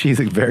she's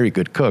a very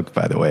good cook,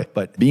 by the way.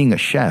 But being a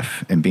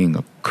chef and being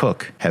a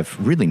cook have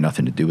really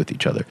nothing to do with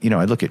each other. You know,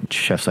 I look at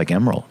chefs like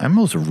Emeril.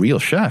 Emeril's a real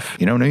chef.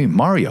 You know what I mean?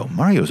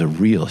 Mario's a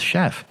real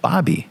chef.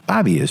 Bobby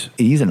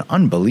he's an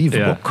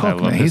unbelievable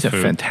cook, man. He's a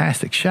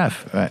fantastic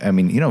chef. I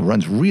mean, you know,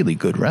 runs really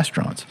good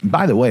restaurants.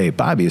 By the way,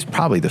 Bobby is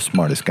probably the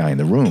smartest guy in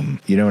the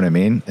room. You know what I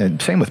mean?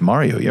 And same with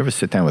Mario. You ever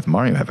sit down with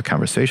Mario, have a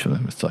conversation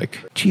with him? It's like,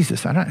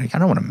 Jesus, I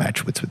don't want to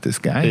match wits with this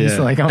guy. He's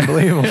like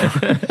unbelievable.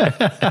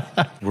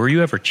 Were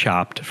you ever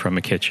chopped from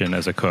a kitchen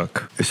as a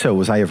cook? So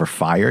was I ever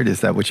fired?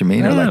 Is that what you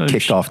mean? Or like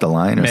kicked off the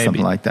line or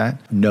something like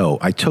that? No,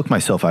 I took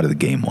myself out of the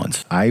game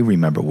once. I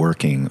remember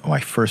working, I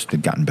first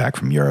had gotten back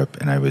from Europe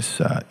and I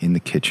was in the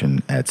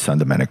kitchen at San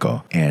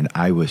Domenico, and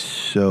I was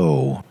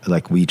so,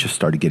 like, we just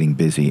started getting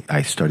busy.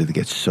 I started to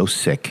get so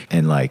sick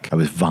and like I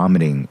was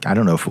vomiting. I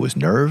don't know if it was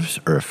nerves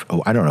or if,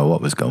 I don't know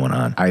what was going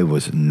on. I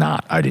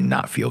did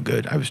not feel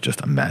good. I was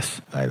just a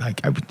mess. I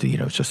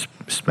just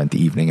spent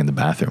the evening in the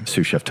bathroom.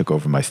 Sous chef took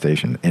over my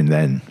station and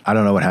then I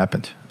don't know what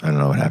happened.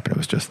 It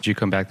was just... Did you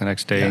come back the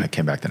next day? Yeah, I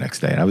came back the next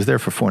day. And I was there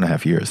for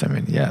 4.5 years. I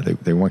mean, yeah,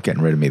 they weren't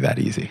getting rid of me that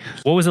easy.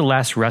 What was the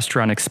last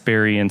restaurant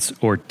experience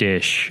or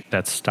dish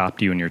that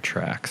stopped you in your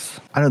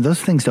tracks? I don't know,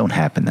 those things don't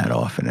happen that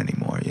often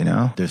anymore, you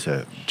know? There's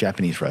a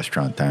Japanese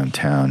restaurant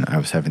downtown. I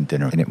was having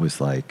dinner, and it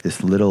was like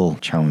this little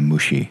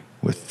chawanmushi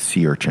with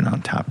sea urchin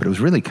on top, but it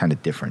was really kind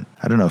of different.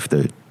 I don't know if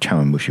the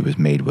chawanmushi was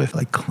made with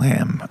like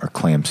clam or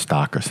clam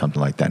stock or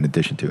something like that in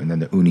addition to, and then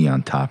the uni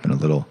on top and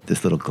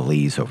this little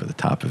glaze over the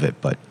top of it.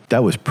 But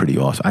that was pretty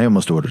awesome. I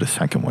almost ordered a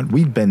second one.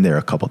 We'd been there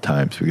a couple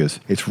times because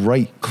it's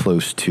right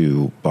close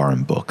to Bar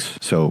and Books.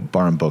 So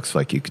Bar and Books,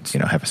 like you could,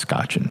 have a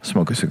scotch and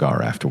smoke a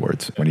cigar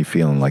afterwards when you're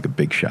feeling like a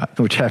big shot,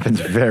 which happens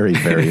very,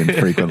 very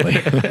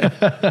infrequently.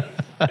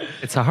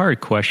 It's a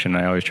hard question.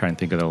 I always try and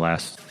think of the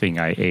last thing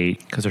I ate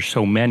because there's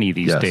so many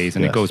these days.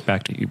 And it goes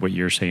back to what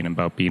you're saying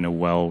about being a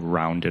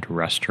well-rounded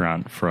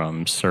restaurant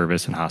from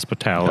service and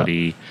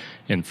hospitality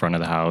in front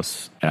of the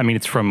house. I mean,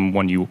 it's from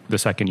the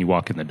second you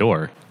walk in the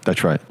door.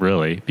 That's right.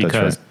 Really,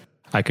 because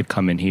I could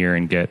come in here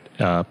and get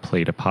a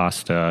plate of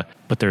pasta,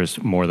 but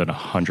there's more than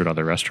 100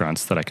 other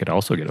restaurants that I could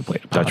also get a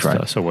plate of pasta. That's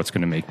right. So what's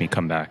going to make me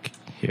come back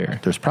here?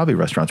 There's probably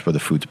restaurants where the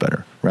food's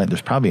better, right?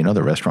 There's probably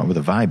another restaurant where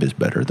the vibe is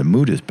better, the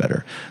mood is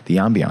better, the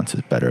ambiance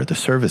is better, the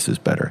service is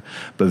better,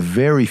 but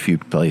very few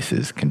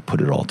places can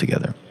put it all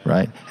together,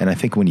 right? And I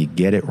think when you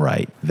get it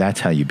right,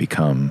 that's how you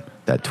become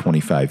that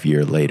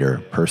 25-year later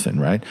person,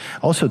 right?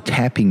 Also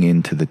tapping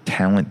into the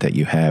talent that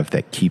you have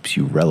that keeps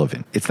you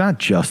relevant. It's not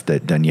just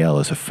that Daniel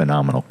is a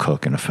phenomenal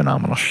cook and a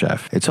phenomenal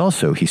chef. It's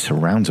also he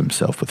surrounds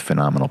himself with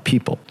phenomenal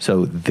people.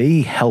 So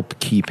they help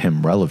keep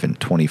him relevant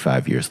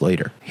 25 years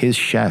later. His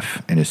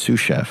chef and his sous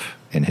chef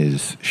and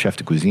his chef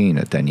de cuisine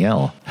at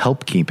Daniel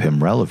help keep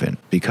him relevant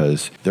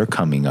because they're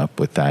coming up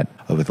with a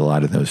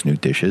lot of those new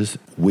dishes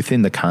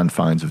within the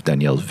confines of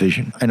Daniel's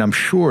vision. And I'm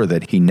sure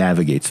that he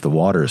navigates the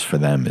waters for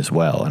them as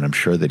well. And I'm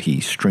sure that he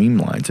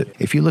streamlines it.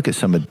 If you look at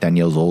some of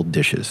Daniel's old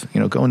dishes,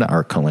 go into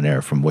Art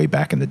Culinaire from way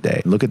back in the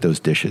day, look at those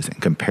dishes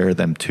and compare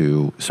them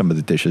to some of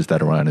the dishes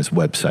that are on his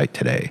website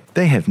today.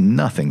 They have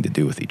nothing to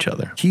do with each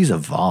other. He's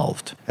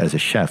evolved as a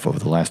chef over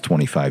the last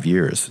 25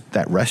 years.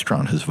 That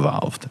restaurant has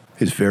evolved.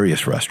 His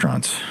various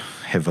restaurants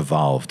have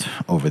evolved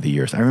over the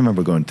years. I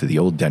remember going to the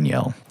old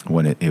Daniel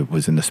when it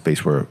was in the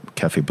space where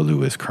Café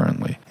Baloo is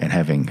currently, and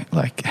having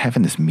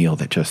this meal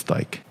that just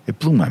it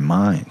blew my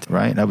mind,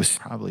 right? I was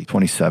probably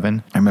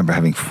 27. I remember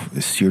having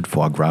seared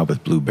foie gras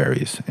with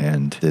blueberries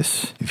and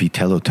this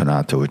vitello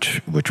tonnato,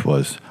 which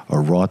was a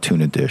raw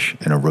tuna dish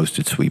and a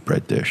roasted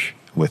sweetbread dish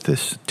with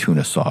this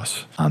tuna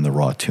sauce on the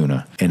raw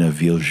tuna and a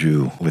veal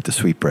jus with the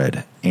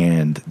sweetbread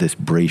and this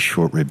braised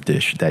short rib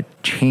dish that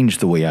changed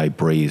the way I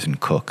braise and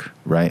cook,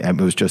 right? It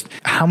was just,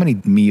 how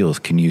many meals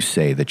can you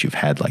say that you've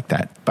had like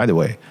that? By the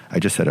way, I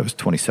just said I was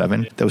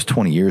 27. That was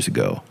 20 years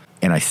ago.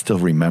 And I still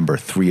remember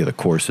 3 of the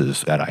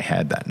courses that I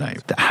had that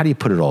night. How do you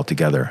put it all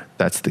together?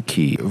 That's the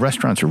key.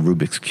 Restaurants are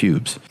Rubik's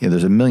Cubes.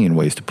 There's a million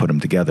ways to put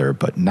them together,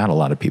 but not a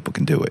lot of people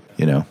can do it,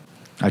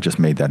 I just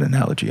made that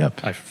analogy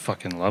up. I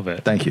fucking love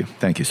it. Thank you.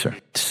 Thank you, sir.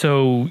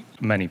 So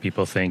Many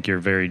people think you're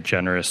very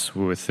generous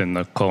within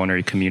the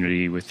culinary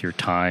community with your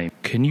time.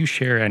 Can you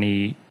share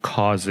any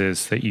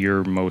causes that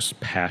you're most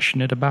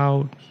passionate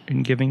about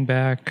in giving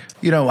back?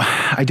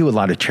 I do a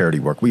lot of charity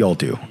work. We all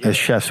do. As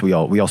chefs, we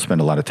all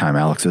spend a lot of time.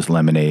 Alex's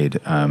Lemonade.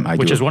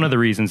 Which is one of the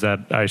reasons that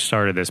I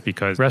started this,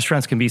 because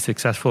restaurants can be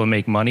successful and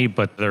make money,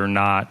 but they're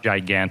not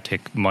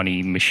gigantic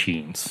money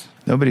machines.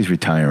 Nobody's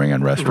retiring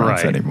on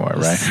restaurants anymore,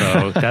 right?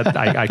 So that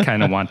I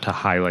kind of want to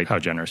highlight how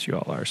generous you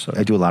all are. So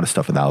I do a lot of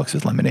stuff with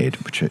Alex's Lemonade,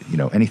 which,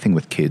 anything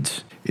with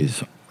kids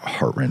is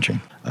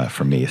heart-wrenching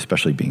for me,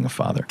 especially being a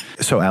father.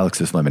 So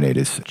Alex's Lemonade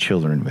is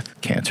children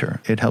with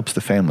cancer. It helps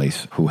the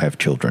families who have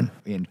children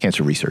in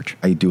cancer research.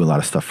 I do a lot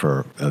of stuff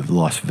for a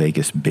Las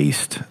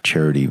Vegas-based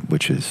charity,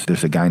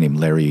 there's a guy named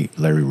Larry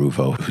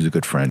Ruvo, who's a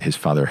good friend. His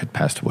father had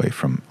passed away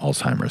from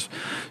Alzheimer's.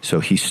 So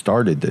he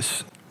started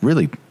this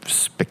really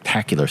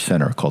spectacular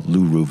center called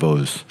Lou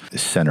Ruvo's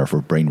Center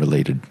for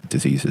Brain-Related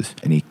Diseases.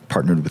 And he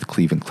partnered with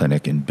Cleveland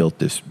Clinic and built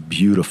this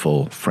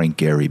beautiful Frank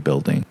Gehry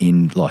building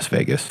in Las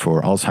Vegas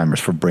for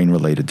Alzheimer's, for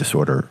brain-related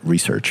disorder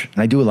research.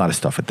 And I do a lot of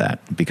stuff with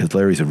that because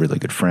Larry's a really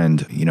good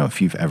friend.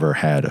 If you've ever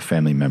had a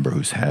family member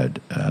who's had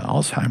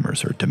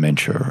Alzheimer's or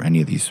dementia or any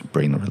of these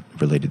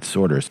brain-related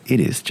disorders,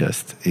 it's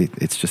just,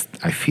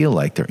 I feel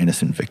like they're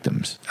innocent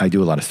victims. I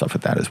do a lot of stuff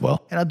with that as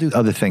well. And I'll do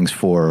other things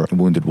for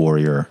Wounded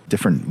Warrior,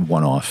 different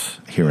one-offs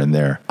here and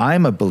there.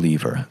 I'm a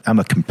believer. I'm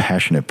a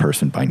compassionate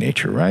person by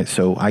nature, right?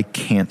 So I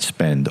can't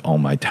spend all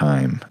my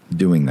time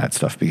doing that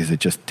stuff because it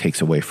just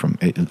takes away from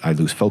it. I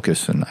lose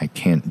focus and I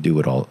can't do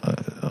it all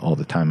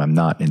the time. I'm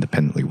not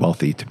independently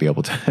wealthy to be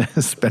able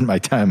to spend my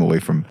time away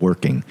from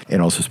working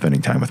and also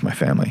spending time with my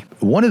family.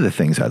 One of the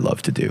things I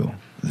love to do,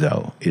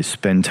 though, is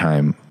spend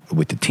time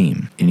with the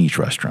team in each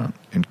restaurant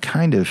and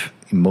kind of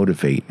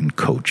motivate and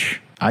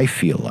coach. I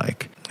feel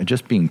like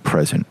just being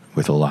present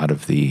with a lot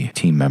of the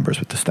team members,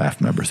 with the staff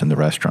members in the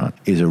restaurant,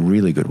 is a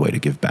really good way to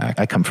give back.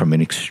 I come from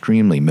an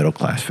extremely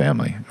middle-class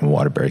family in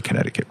Waterbury,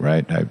 Connecticut,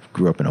 right? I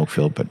grew up in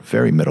Oakville, but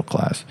very middle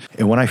class.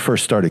 And when I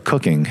first started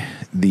cooking,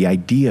 the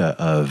idea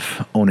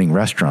of owning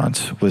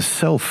restaurants was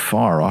so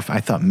far off. I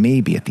thought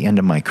maybe at the end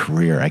of my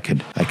career, I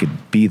could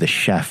be the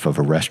chef of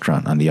a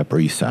restaurant on the Upper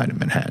East Side of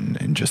Manhattan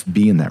and just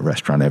be in that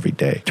restaurant every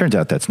day. Turns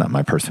out that's not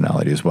my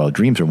personality as well.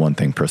 Dreams are one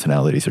thing,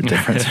 personalities are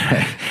different.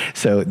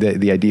 So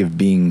the idea of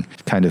being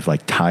kind of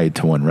like tied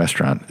to one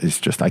restaurant is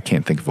just, I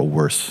can't think of a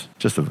worse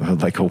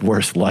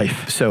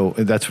life. So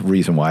that's the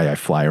reason why I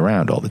fly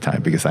around all the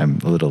time, because I'm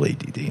a little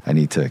ADD. I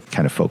need to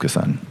kind of focus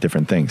on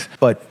different things.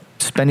 But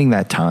spending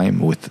that time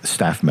with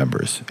staff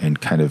members and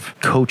kind of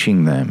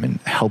coaching them and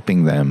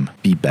helping them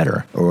be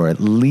better, or at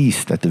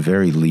the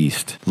very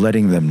least,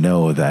 letting them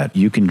know that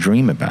you can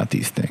dream about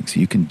these things,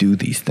 you can do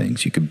these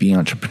things, you can be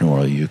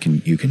entrepreneurial,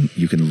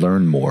 you can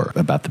learn more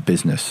about the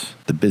business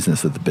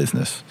of the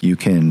business. You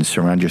can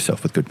surround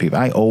yourself with good people.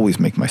 I always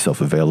make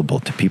myself available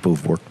to people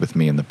who've worked with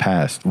me in the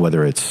past,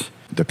 whether it's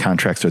the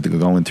contracts that they're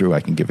going through,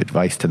 I can give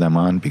advice to them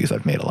on because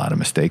I've made a lot of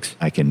mistakes.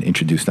 I can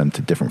introduce them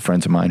to different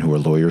friends of mine who are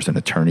lawyers and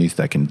attorneys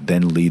that can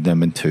then lead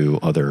them into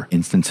other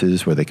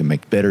instances where they can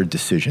make better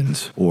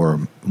decisions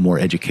or more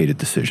educated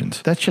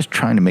decisions. That's just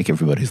trying to make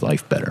everybody's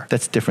life better.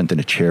 That's different than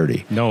a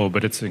charity. No,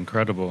 but it's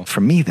incredible.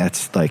 For me,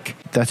 that's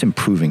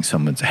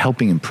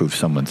helping improve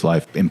someone's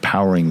life,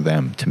 empowering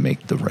them to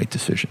make the right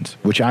decisions,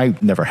 which I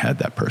never had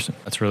that person.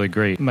 That's really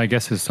great. My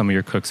guess is some of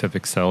your cooks have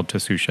excelled to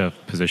sous chef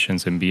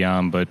positions and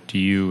beyond, but do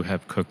you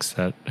have cooks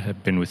that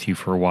have been with you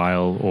for a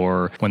while,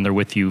 or when they're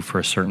with you for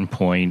a certain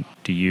point,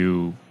 do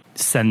you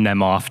send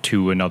them off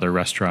to another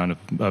restaurant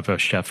of a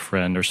chef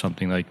friend or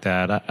something like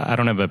that? I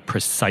don't have a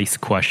precise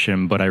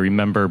question, but I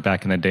remember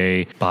back in the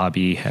day,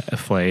 Bobby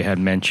Flay had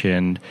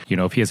mentioned,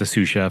 if he has a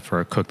sous chef or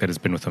a cook that has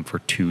been with him for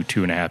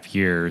 2.5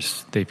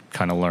 years, they've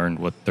kind of learned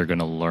what they're going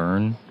to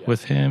learn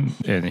with him,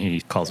 and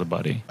he calls a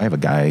buddy. I have a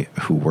guy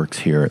who works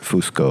here at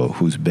Fusco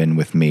who's been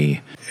with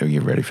me, are you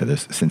ready for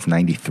this, since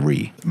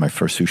 93. My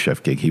first sous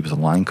chef gig, he was a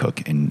line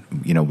cook, and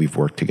we've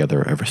worked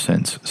together ever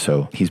since.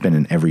 So he's been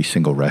in every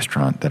single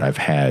restaurant that I've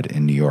had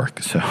in New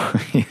York. So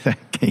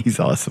he's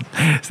awesome.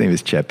 His name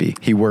is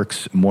Cheppy. He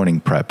works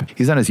morning prep.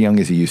 He's not as young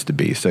as he used to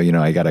be, so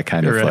I got to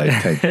kind of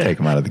take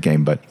him out of the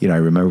game. But I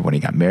remember when he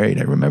got married.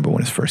 I remember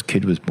when his first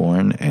kid was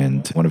born,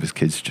 and one of his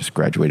kids just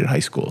graduated high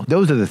school.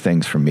 Those are the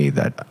things for me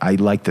that I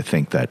like to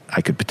think that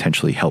I could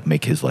potentially help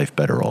make his life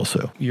better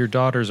also. Your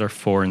daughters are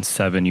 4 and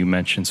 7, you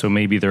mentioned, so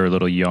maybe they're a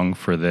little young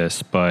for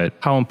this, but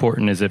how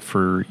important is it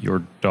for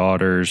your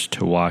daughters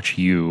to watch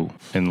you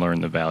and learn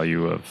the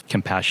value of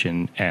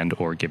compassion and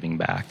or giving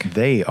back?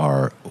 They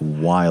are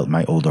wild,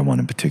 my older one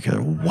in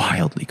particular,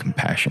 wildly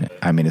compassionate.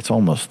 I mean, it's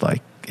almost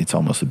like it's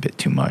almost a bit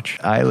too much.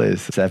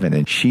 Isla's 7,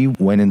 and she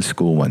went in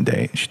school one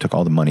day. She took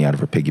all the money out of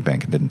her piggy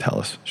bank and didn't tell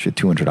us. She had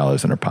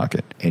 $200 in her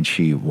pocket, and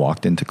she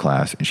walked into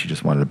class, and she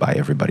just wanted to buy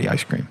everybody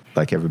ice cream.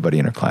 Like everybody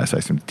in her class,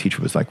 ice cream. The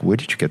teacher was like, "Where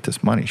did you get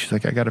this money?" She's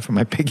like, "I got it from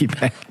my piggy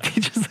bank."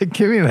 Teacher's like,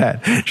 "Give me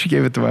that." She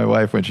gave it to my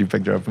wife when she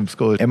picked her up from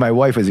school. And my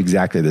wife was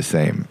exactly the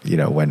same,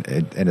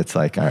 and it's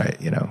like, all right,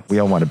 we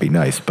all want to be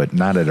nice, but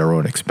not at our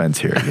own expense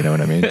here. You know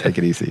what I mean? Take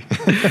it easy.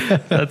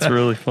 That's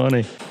really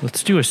funny.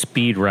 Let's do a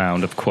speed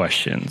round of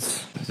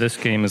questions. This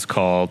game is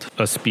called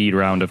a speed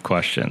round of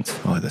questions.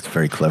 Oh, that's a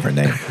very clever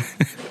name.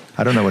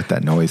 I don't know what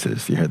that noise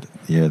is. You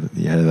hear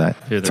that?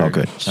 It's all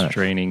good.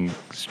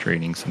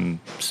 Straining some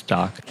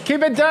stock.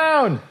 Keep it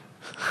down.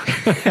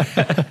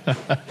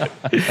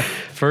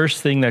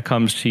 First thing that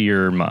comes to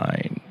your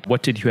mind.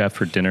 What did you have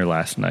for dinner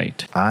last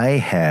night? I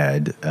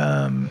had,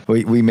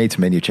 we made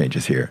some menu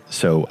changes here.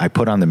 So I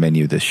put on the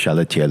menu this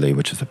scialatiele,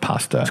 which is a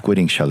pasta, squid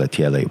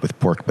scialatiele with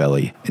pork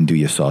belly,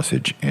 andouille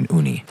sausage, and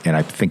uni. And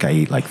I think I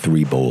ate like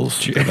 3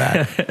 bowls of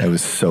that. It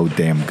was so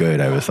damn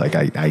good. I was like,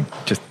 I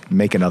just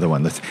make another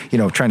one. Let's,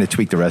 trying to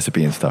tweak the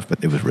recipe and stuff,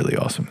 but it was really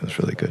awesome. It was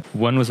really good.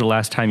 When was the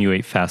last time you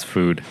ate fast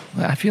food?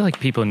 I feel like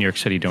people in New York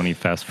City don't eat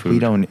fast food. We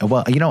don't,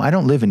 well, I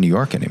don't live in New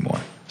York anymore.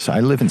 So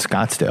I live in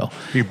Scottsdale.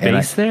 You're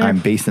based there? I'm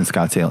based in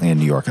Scottsdale and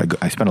New York.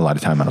 I spend a lot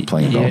of time on a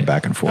plane going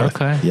back and forth.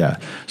 Okay. Yeah.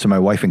 So my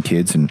wife and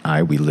kids and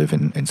we live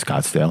in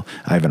Scottsdale.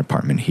 I have an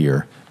apartment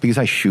here because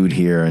I shoot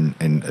here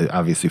and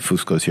obviously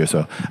Fusco's here.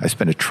 So I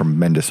spend a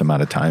tremendous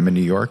amount of time in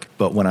New York.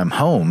 But when I'm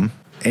home,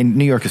 and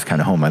New York is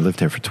kind of home. I lived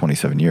here for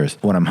 27 years.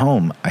 When I'm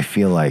home, I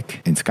feel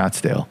like in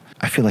Scottsdale,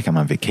 I feel like I'm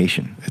on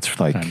vacation. It's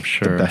like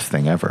the best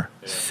thing ever.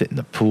 Sit in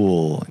the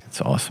pool. It's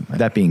awesome.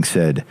 That being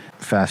said,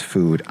 fast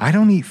food. I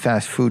don't eat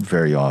fast food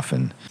very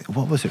often.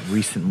 What was it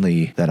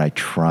recently that I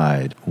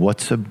tried?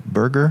 What's a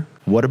burger?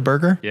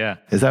 Whataburger? Yeah.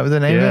 Is that what the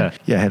name of it?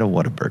 Yeah, I had a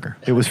Whataburger.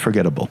 It was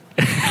forgettable.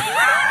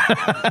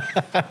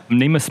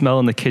 Name a smell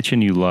in the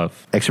kitchen you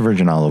love. Extra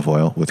virgin olive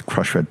oil with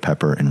crushed red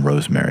pepper and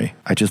rosemary.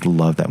 I just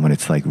love that when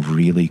it's like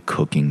really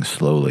cooking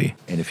slowly.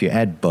 And if you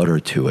add butter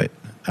to it,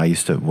 I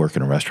used to work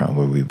in a restaurant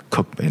where we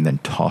cook and then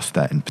toss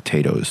that in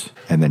potatoes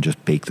and then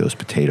just bake those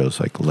potatoes,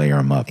 like layer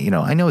them up.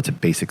 I know it's a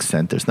basic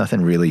scent. There's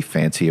nothing really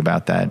fancy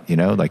about that,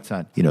 like it's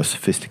not,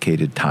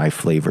 sophisticated Thai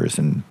flavors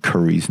and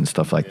curries and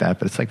stuff like that,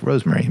 but it's like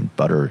rosemary and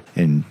butter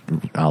and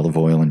olive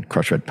oil and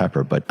crushed red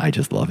pepper, but I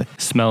just love it.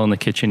 Smell in the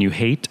kitchen you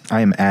hate? I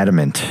am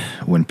adamant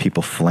when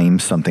people flame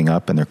something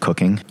up and they're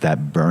cooking,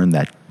 that burn,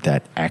 that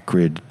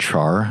acrid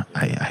char,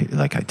 I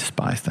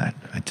despise that.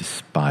 I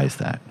despise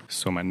that.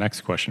 So my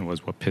next question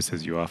was, what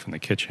pisses you off in the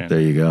kitchen? There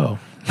you go.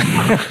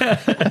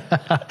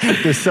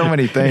 There's so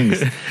many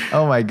things.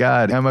 Oh my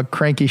God. I'm a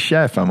cranky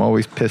chef. I'm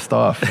always pissed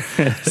off.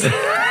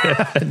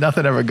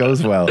 Nothing ever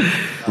goes well.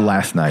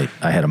 Last night,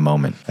 I had a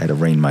moment. I had to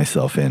rein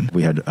myself in.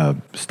 We had a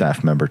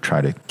staff member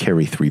try to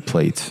carry 3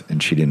 plates,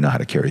 and she didn't know how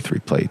to carry 3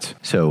 plates.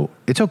 So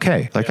it's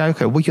okay.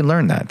 Okay, we can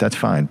learn that. That's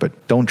fine.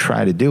 But don't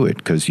try to do it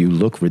because you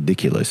look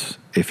ridiculous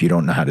if you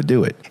don't know how to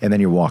do it. And then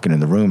you're walking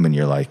in the room and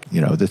you're like,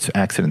 this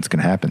accident's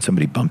going to happen.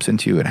 Somebody bumps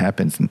into you. It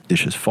happens and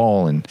dishes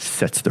fall and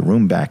sets the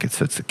room back. It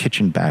sets the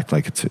kitchen back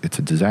like it's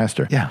a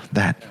disaster. Yeah,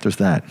 there's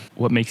that.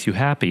 What makes you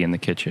happy in the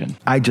kitchen?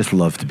 I just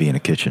love to be in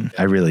a kitchen.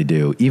 I really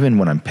do. Even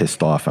when I'm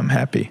pissed off, I'm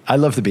happy. I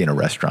love to be in a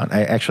restaurant.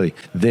 I actually,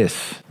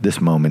 this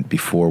moment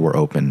before we're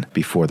open,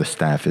 before the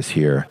staff is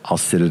here, I'll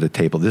sit at a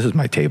table. This is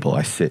my table.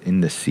 I sit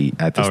in this seat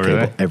at this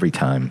table every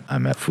time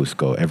I'm at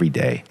Fusco, every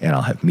day. And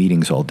I'll have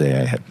meetings all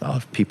day. I'll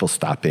have people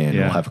stop in.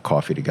 We'll have a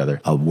coffee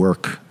together. I'll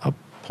work. I'll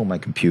pull my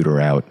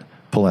computer out,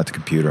 pull out the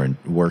computer and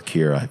work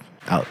here.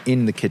 Out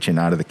in the kitchen,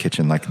 out of the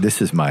kitchen. Like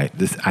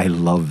I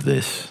love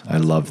this. I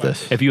love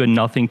this. If you had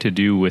nothing to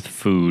do with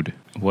food,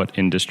 what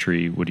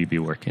industry would you be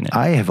working in?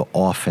 I have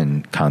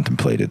often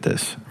contemplated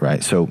this,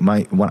 right? So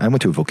when I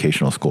went to a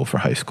vocational school for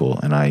high school,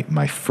 and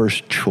my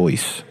first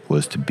choice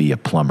was to be a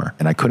plumber.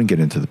 And I couldn't get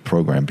into the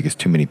program because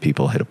too many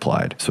people had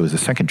applied. So as a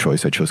second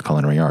choice, I chose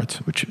culinary arts,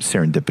 which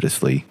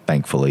serendipitously,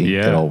 thankfully,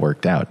 it all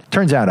worked out.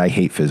 Turns out I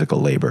hate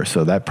physical labor,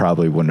 so that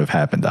probably wouldn't have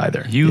happened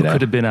either. You could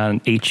have been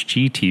on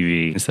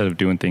HGTV instead of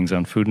doing things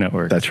on Food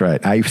Network. That's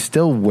right. I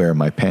still wear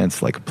my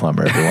pants like a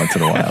plumber every once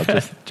in a while,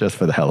 just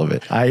for the hell of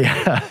it.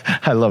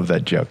 I love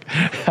that joke.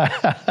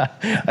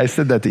 I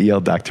said that to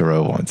E.L.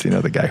 Doctorow once,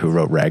 the guy who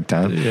wrote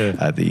Ragtime,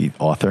 the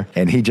author,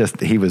 and he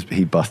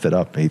busted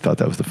up. He thought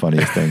that was the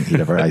funniest thing he'd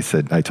ever. I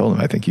told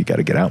him, I think you got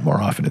to get out more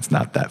often. It's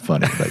not that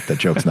funny. Like the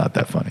joke's not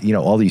that funny.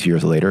 All these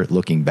years later,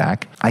 looking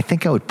back, I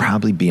think I would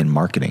probably be in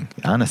marketing.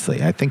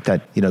 Honestly, I think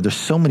that there's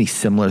so many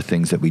similar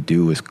things that we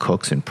do as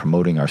cooks in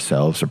promoting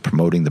ourselves or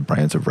promoting the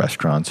brands of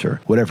restaurants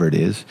or whatever it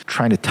is.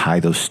 Trying to tie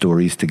those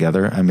stories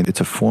together. I mean, it's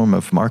a form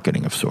of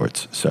marketing of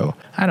sorts. So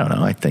I don't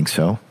know. I think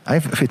so.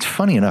 It's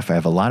funny enough, I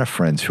have a lot of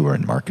friends who are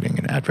in marketing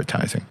and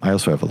advertising. I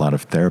also have a lot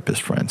of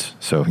therapist friends.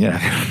 So,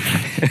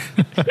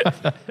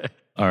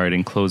 All right,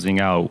 in closing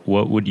out,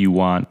 what would you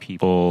want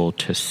people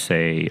to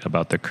say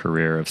about the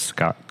career of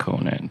Scott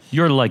Conan?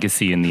 Your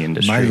legacy in the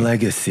industry. My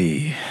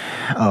legacy.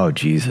 Oh,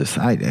 Jesus.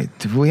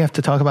 Do we have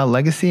to talk about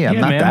legacy? I'm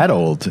not that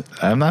old.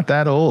 I'm not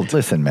that old.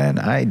 Listen, man,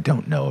 I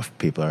don't know if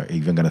people are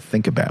even going to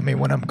think about me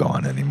when I'm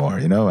gone anymore.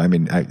 You know, I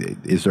mean,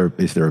 is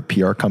there a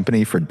PR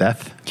company for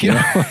death? You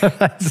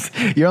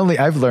know,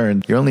 I've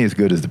learned you're only as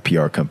good as the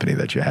PR company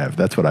that you have.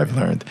 That's what I've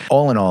learned.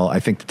 All in all, I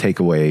think the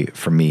takeaway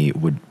for me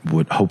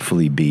would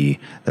hopefully be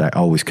that I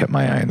always kept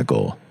my eye on the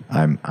goal.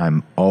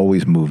 I'm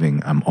always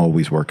moving. I'm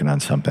always working on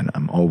something.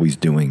 I'm always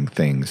doing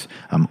things.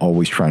 I'm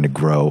always trying to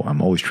grow.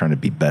 I'm always trying to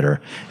be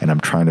better. And I'm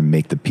trying to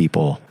make the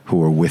people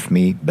who are with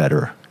me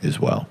better as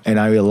well. And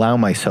I allow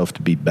myself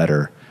to be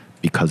better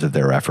because of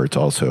their efforts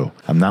also.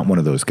 I'm not one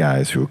of those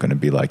guys who are going to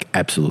be like,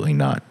 absolutely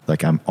not.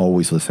 Like, I'm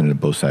always listening to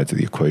both sides of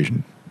the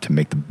equation to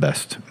make the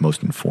best,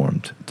 most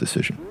informed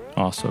decision.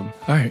 Awesome.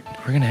 All right,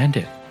 we're going to end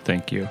it.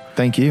 Thank you.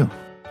 Thank you.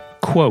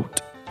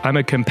 Quote, I'm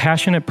a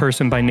compassionate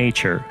person by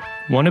nature.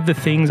 One of the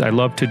things I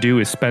love to do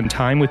is spend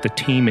time with the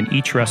team in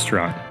each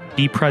restaurant,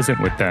 be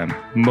present with them,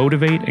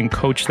 motivate and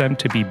coach them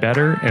to be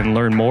better and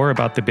learn more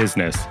about the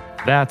business.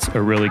 That's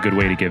a really good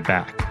way to give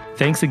back.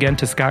 Thanks again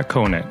to Scott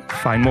Conant.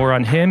 Find more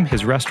on him,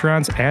 his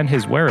restaurants, and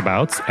his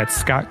whereabouts at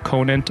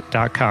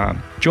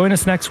scottconant.com. Join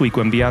us next week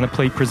when Beyond the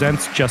Plate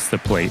presents Just the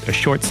Plate, a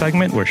short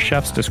segment where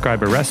chefs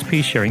describe a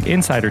recipe, sharing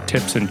insider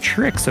tips and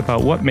tricks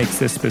about what makes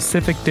this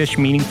specific dish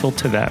meaningful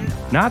to them.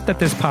 Not that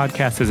this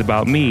podcast is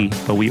about me,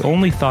 but we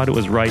only thought it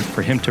was right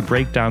for him to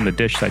break down the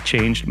dish that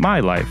changed my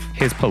life,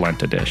 his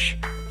polenta dish.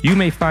 You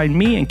may find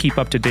me and keep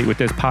up to date with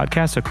this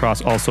podcast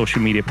across all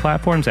social media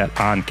platforms at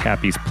On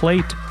Cappy's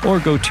Plate, or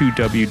go to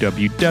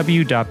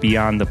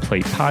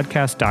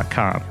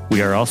www.beyondtheplatepodcast.com.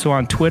 We are also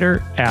on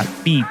Twitter at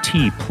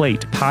BT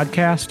Plate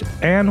Podcast,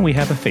 and we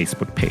have a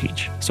Facebook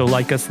page. So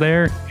like us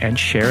there and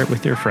share it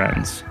with your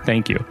friends.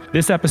 Thank you.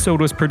 This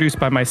episode was produced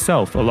by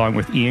myself, along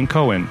with Ian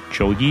Cohen,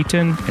 Joel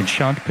Yeaton, and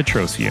Shant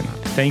Petrosian.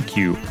 Thank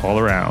you all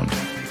around.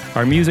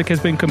 Our music has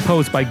been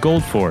composed by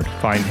Goldford.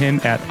 Find him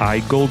at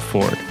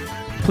iGoldford.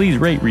 Please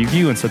rate,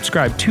 review, and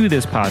subscribe to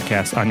this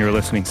podcast on your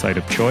listening site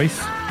of choice.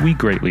 We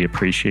greatly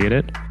appreciate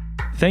it.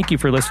 Thank you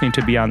for listening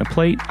to Beyond the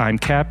Plate. I'm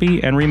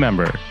Cappy, and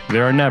remember,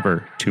 there are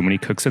never too many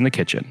cooks in the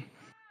kitchen.